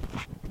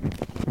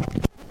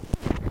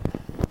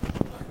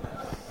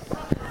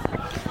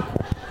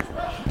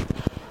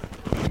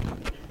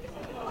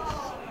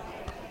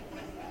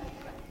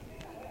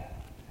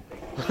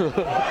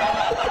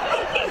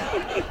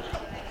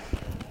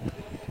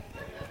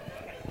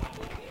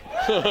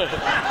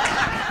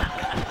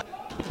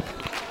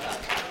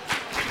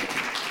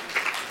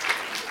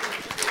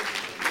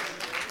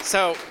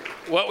 So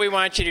what we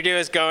want you to do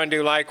is go and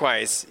do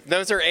likewise.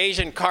 Those are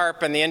Asian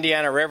carp in the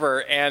Indiana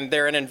River, and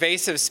they're an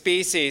invasive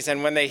species,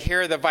 and when they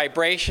hear the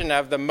vibration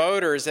of the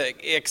motors, it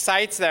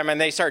excites them, and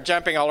they start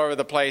jumping all over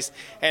the place.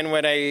 And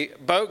when a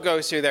boat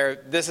goes through there,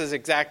 this is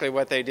exactly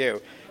what they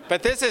do.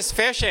 But this is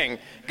fishing.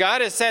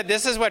 God has said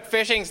this is what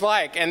fishing's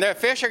like, and the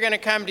fish are going to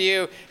come to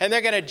you, and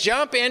they're going to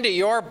jump into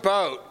your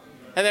boat,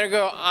 and they're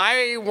going to go,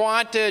 I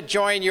want to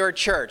join your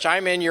church.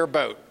 I'm in your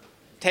boat.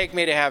 Take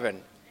me to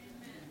heaven.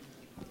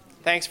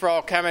 Thanks for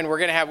all coming.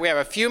 We have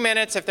a few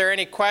minutes. If there are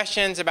any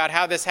questions about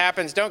how this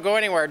happens, don't go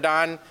anywhere,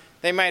 Don.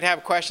 They might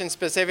have questions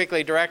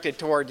specifically directed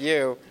toward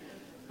you.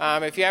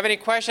 If you have any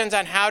questions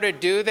on how to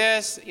do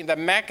this, the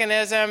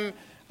mechanism,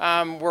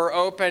 we're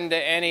open to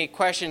any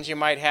questions you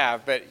might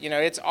have. But,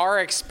 it's our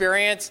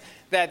experience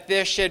that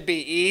this should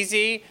be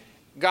easy.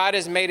 God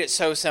has made it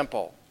so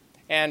simple.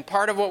 And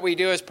part of what we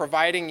do is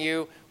providing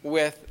you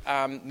with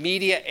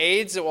media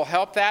aids that will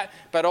help that.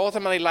 But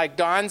ultimately, like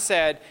Don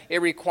said,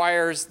 it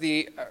requires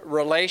the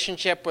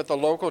relationship with the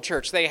local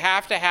church. They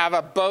have to have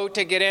a boat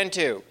to get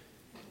into.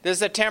 This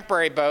is a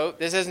temporary boat.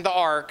 This isn't the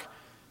Ark.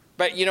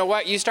 But you know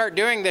what? You start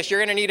doing this, you're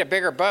going to need a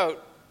bigger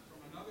boat.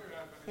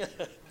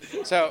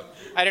 So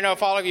I don't know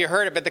if all of you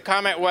heard it, but the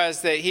comment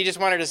was that he just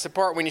wanted to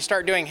support when you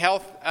start doing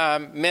health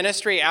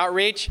ministry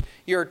outreach,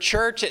 your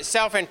church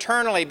itself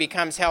internally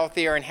becomes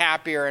healthier and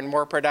happier and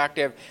more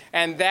productive,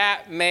 and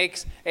that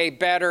makes a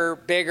better,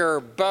 bigger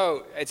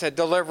boat. It's a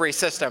delivery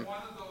system. One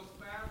of those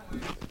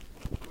families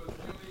was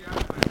really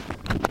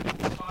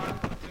Adventist.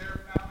 5 of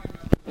their family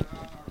members are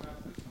on our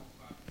baptismal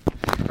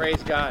fund.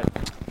 Praise God.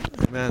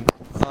 Amen.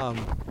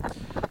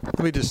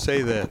 Let me just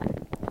say that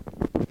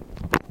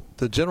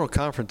the General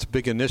Conference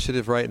big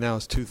initiative right now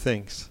is 2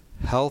 things: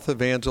 health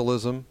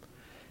evangelism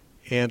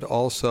and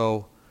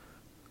also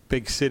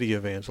big city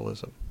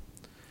evangelism.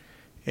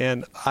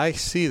 And I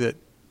see that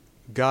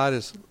God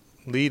is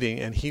leading,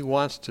 and he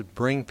wants to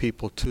bring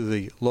people to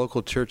the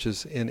local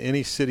churches in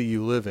any city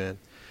you live in,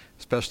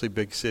 especially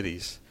big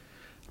cities.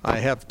 I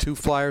have 2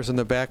 flyers in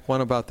the back,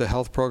 one about the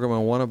health program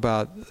and one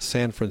about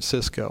San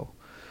Francisco.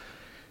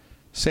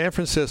 San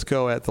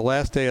Francisco, at the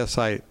last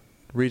ASI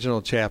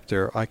regional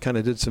chapter, I kind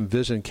of did some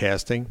vision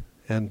casting,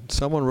 and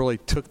someone really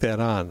took that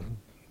on,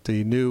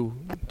 the new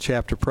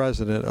chapter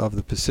president of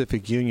the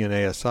Pacific Union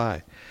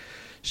ASI.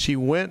 She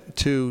went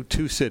to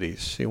 2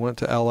 cities. She went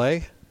to LA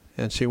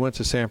and she went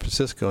to San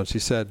Francisco, and she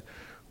said,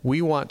 we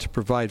want to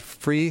provide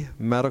free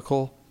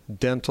medical,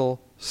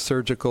 dental,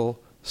 surgical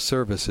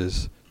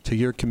services to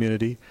your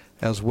community,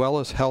 as well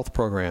as health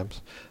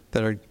programs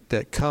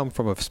that come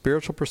from a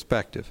spiritual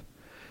perspective.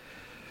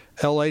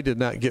 LA did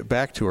not get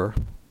back to her,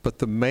 but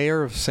the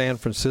mayor of San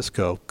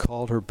Francisco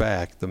called her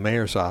back, the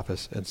mayor's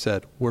office, and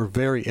said, we're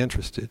very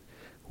interested.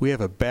 We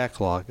have a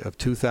backlog of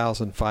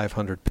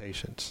 2,500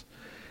 patients.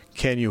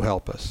 Can you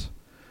help us?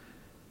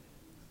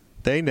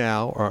 They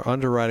now are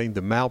underwriting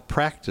the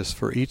malpractice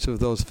for each of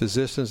those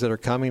physicians that are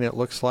coming, it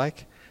looks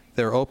like.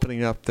 They're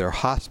opening up their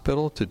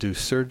hospital to do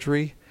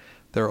surgery.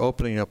 They're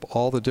opening up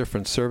all the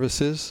different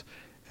services,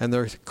 and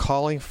they're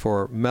calling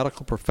for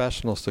medical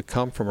professionals to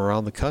come from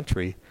around the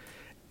country.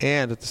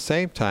 And at the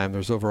same time,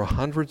 there's over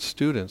 100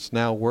 students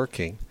now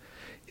working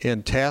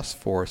in task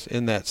force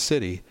in that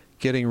city,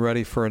 getting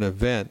ready for an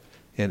event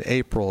in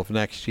April of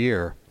next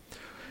year.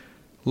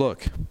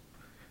 Look,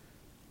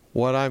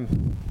 what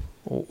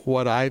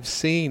I've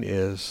seen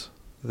is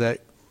that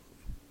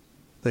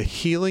the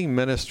healing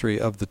ministry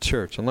of the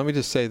church, and let me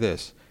just say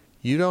this,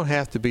 you don't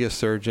have to be a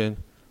surgeon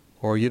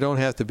or you don't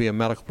have to be a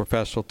medical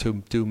professional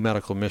to do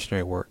medical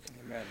missionary work.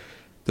 Amen.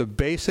 The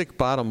basic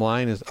bottom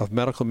line of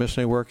medical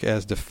missionary work,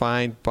 as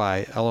defined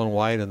by Ellen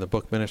White in the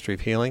book Ministry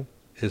of Healing,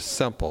 is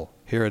simple.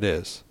 Here it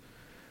is.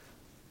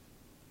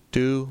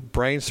 Do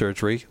brain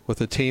surgery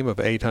with a team of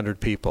 800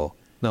 people.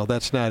 No,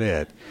 that's not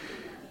it.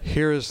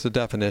 Here is the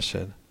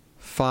definition.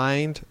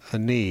 Find a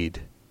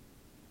need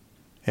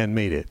and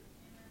meet it.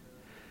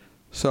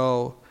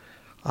 So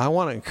I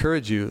want to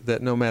encourage you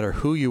that no matter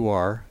who you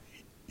are,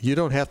 you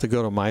don't have to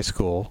go to my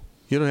school.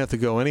 You don't have to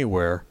go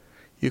anywhere.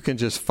 You can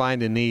just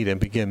find a need and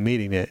begin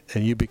meeting it,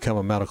 and you become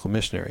a medical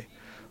missionary.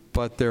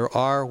 But there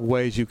are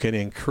ways you can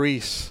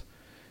increase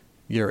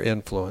your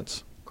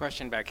influence.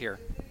 Question back here.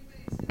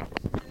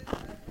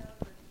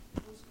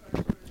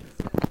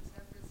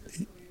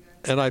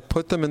 And I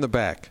put them in the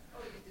back.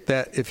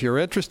 That if you're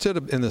interested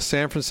in the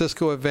San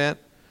Francisco event,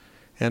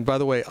 and by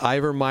the way,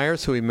 Ivor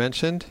Myers, who he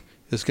mentioned,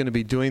 is going to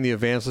be doing the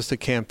evangelistic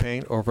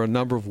campaign over a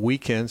number of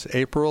weekends,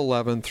 April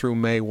 11 through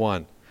May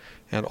 1.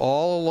 And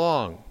all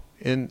along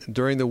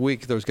during the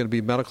week, there's going to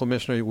be medical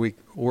missionary week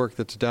work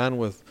that's done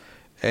with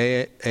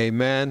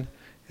Amen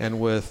and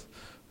with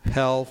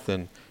Health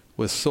and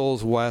with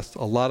Souls West,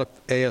 a lot of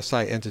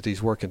ASI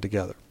entities working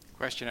together.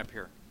 Question up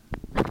here.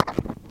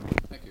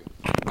 Thank you.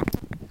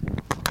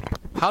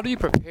 How do you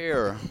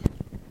prepare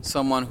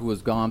someone who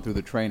has gone through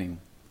the training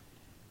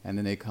and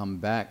then they come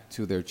back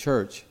to their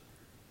church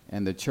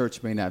and the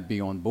church may not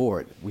be on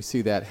board? We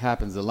see that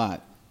happens a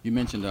lot. You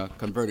mentioned a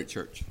converted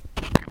church.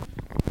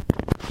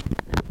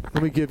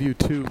 Let me give you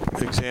two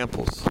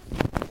examples.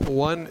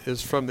 One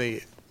is from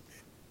the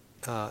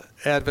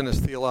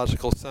Adventist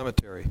Theological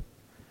Seminary.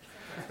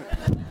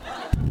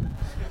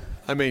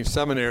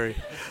 Seminary.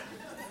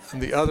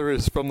 And the other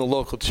is from the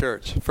local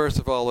church. First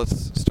of all,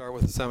 let's start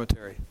with the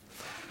cemetery.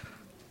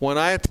 When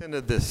I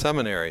attended this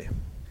seminary,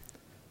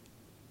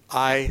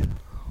 I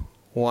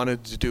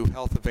wanted to do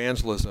health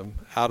evangelism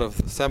out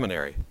of the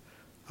seminary.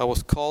 I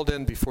was called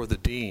in before the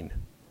dean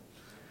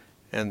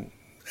and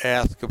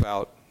asked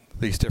about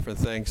these different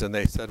things, and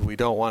they said, we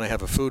don't want to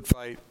have a food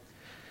fight,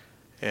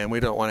 and we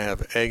don't want to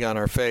have egg on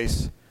our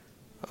face.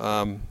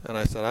 And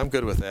I said, I'm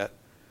good with that.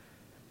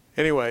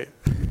 Anyway,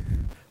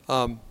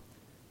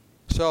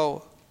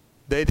 so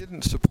they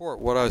didn't support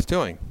what I was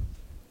doing.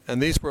 And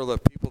these were the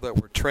people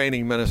that were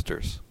training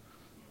ministers.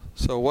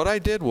 So what I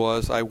did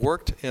was I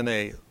worked in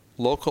a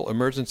local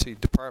emergency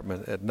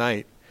department at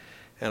night,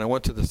 and I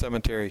went to the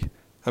seminary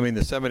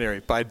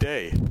by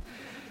day.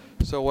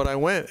 So when I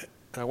went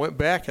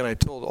back and I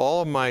told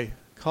all of my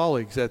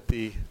colleagues at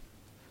the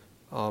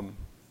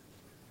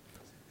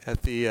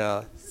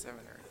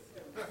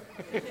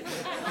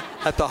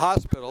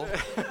hospital,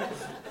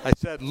 I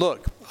said,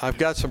 look, I've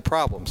got some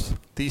problems.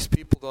 These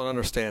people don't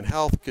understand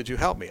health. Could you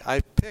help me?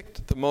 I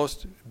picked the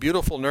most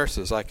beautiful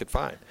nurses I could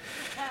find.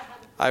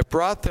 I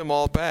brought them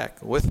all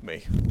back with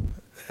me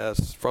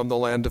as from the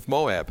land of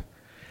Moab.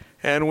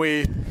 And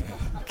we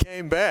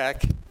came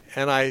back,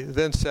 and I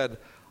then said,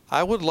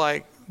 I would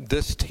like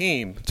this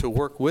team to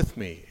work with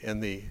me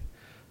in the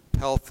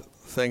health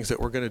things that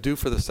we're going to do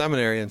for the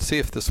seminary and see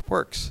if this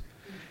works.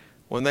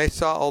 When they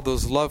saw all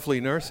those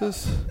lovely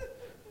nurses,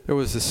 there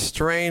was this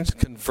strange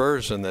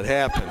conversion that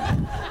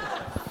happened.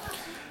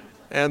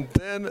 And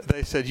then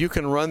they said, you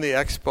can run the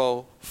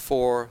expo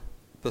for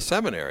the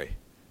seminary.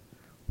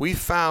 We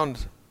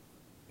found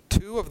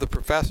two of the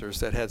professors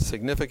that had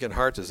significant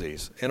heart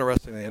disease.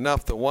 Interestingly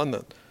enough, the one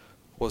that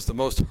was the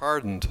most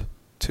hardened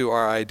to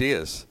our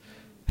ideas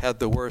had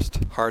the worst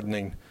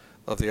hardening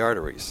of the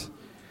arteries.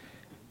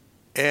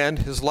 And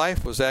his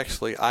life was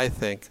actually, I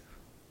think,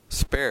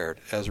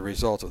 spared as a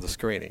result of the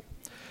screening.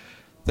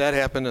 That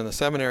happened in the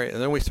seminary,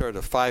 and then we started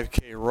a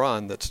 5K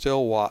run that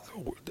still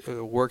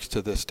works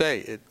to this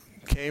day. It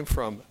came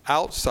from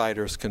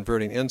outsiders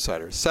converting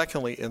insiders.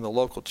 Secondly, in the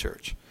local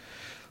church.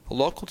 The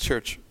local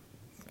church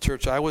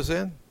I was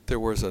in, there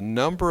was a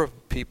number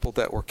of people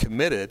that were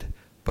committed,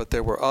 but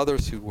there were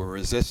others who were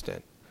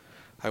resistant.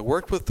 I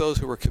worked with those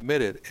who were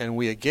committed, and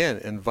we again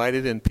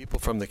invited in people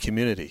from the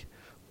community.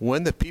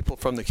 When the people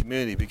from the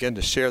community began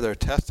to share their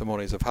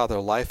testimonies of how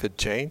their life had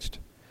changed,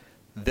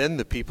 then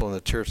the people in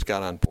the church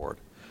got on board.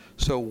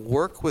 So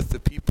work with the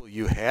people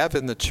you have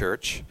in the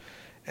church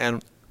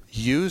and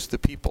use the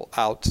people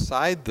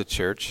outside the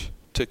church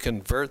to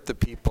convert the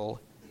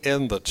people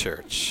in the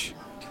church.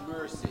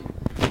 Mercy.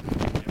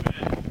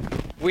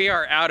 We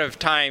are out of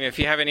time. If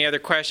you have any other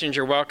questions,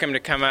 you're welcome to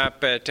come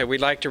up, but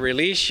we'd like to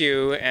release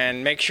you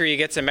and make sure you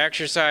get some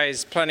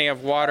exercise, plenty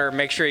of water,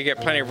 make sure you get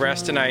plenty of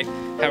rest tonight.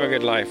 Have a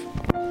good life.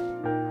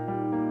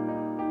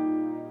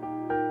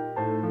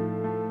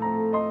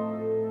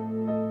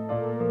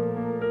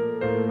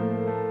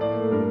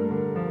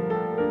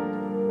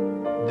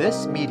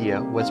 This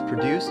media was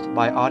produced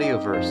by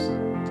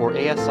Audioverse for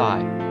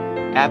ASI,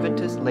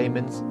 Adventist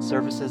Layman's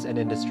Services and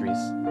Industries.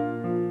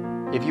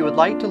 If you would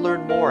like to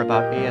learn more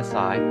about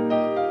ASI,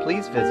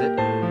 please visit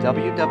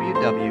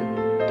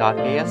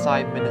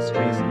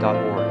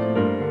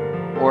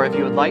www.asiministries.org. Or if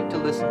you would like to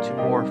listen to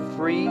more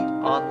free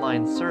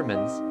online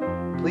sermons,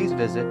 please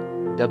visit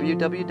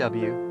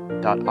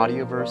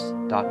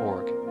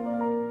www.audioverse.org.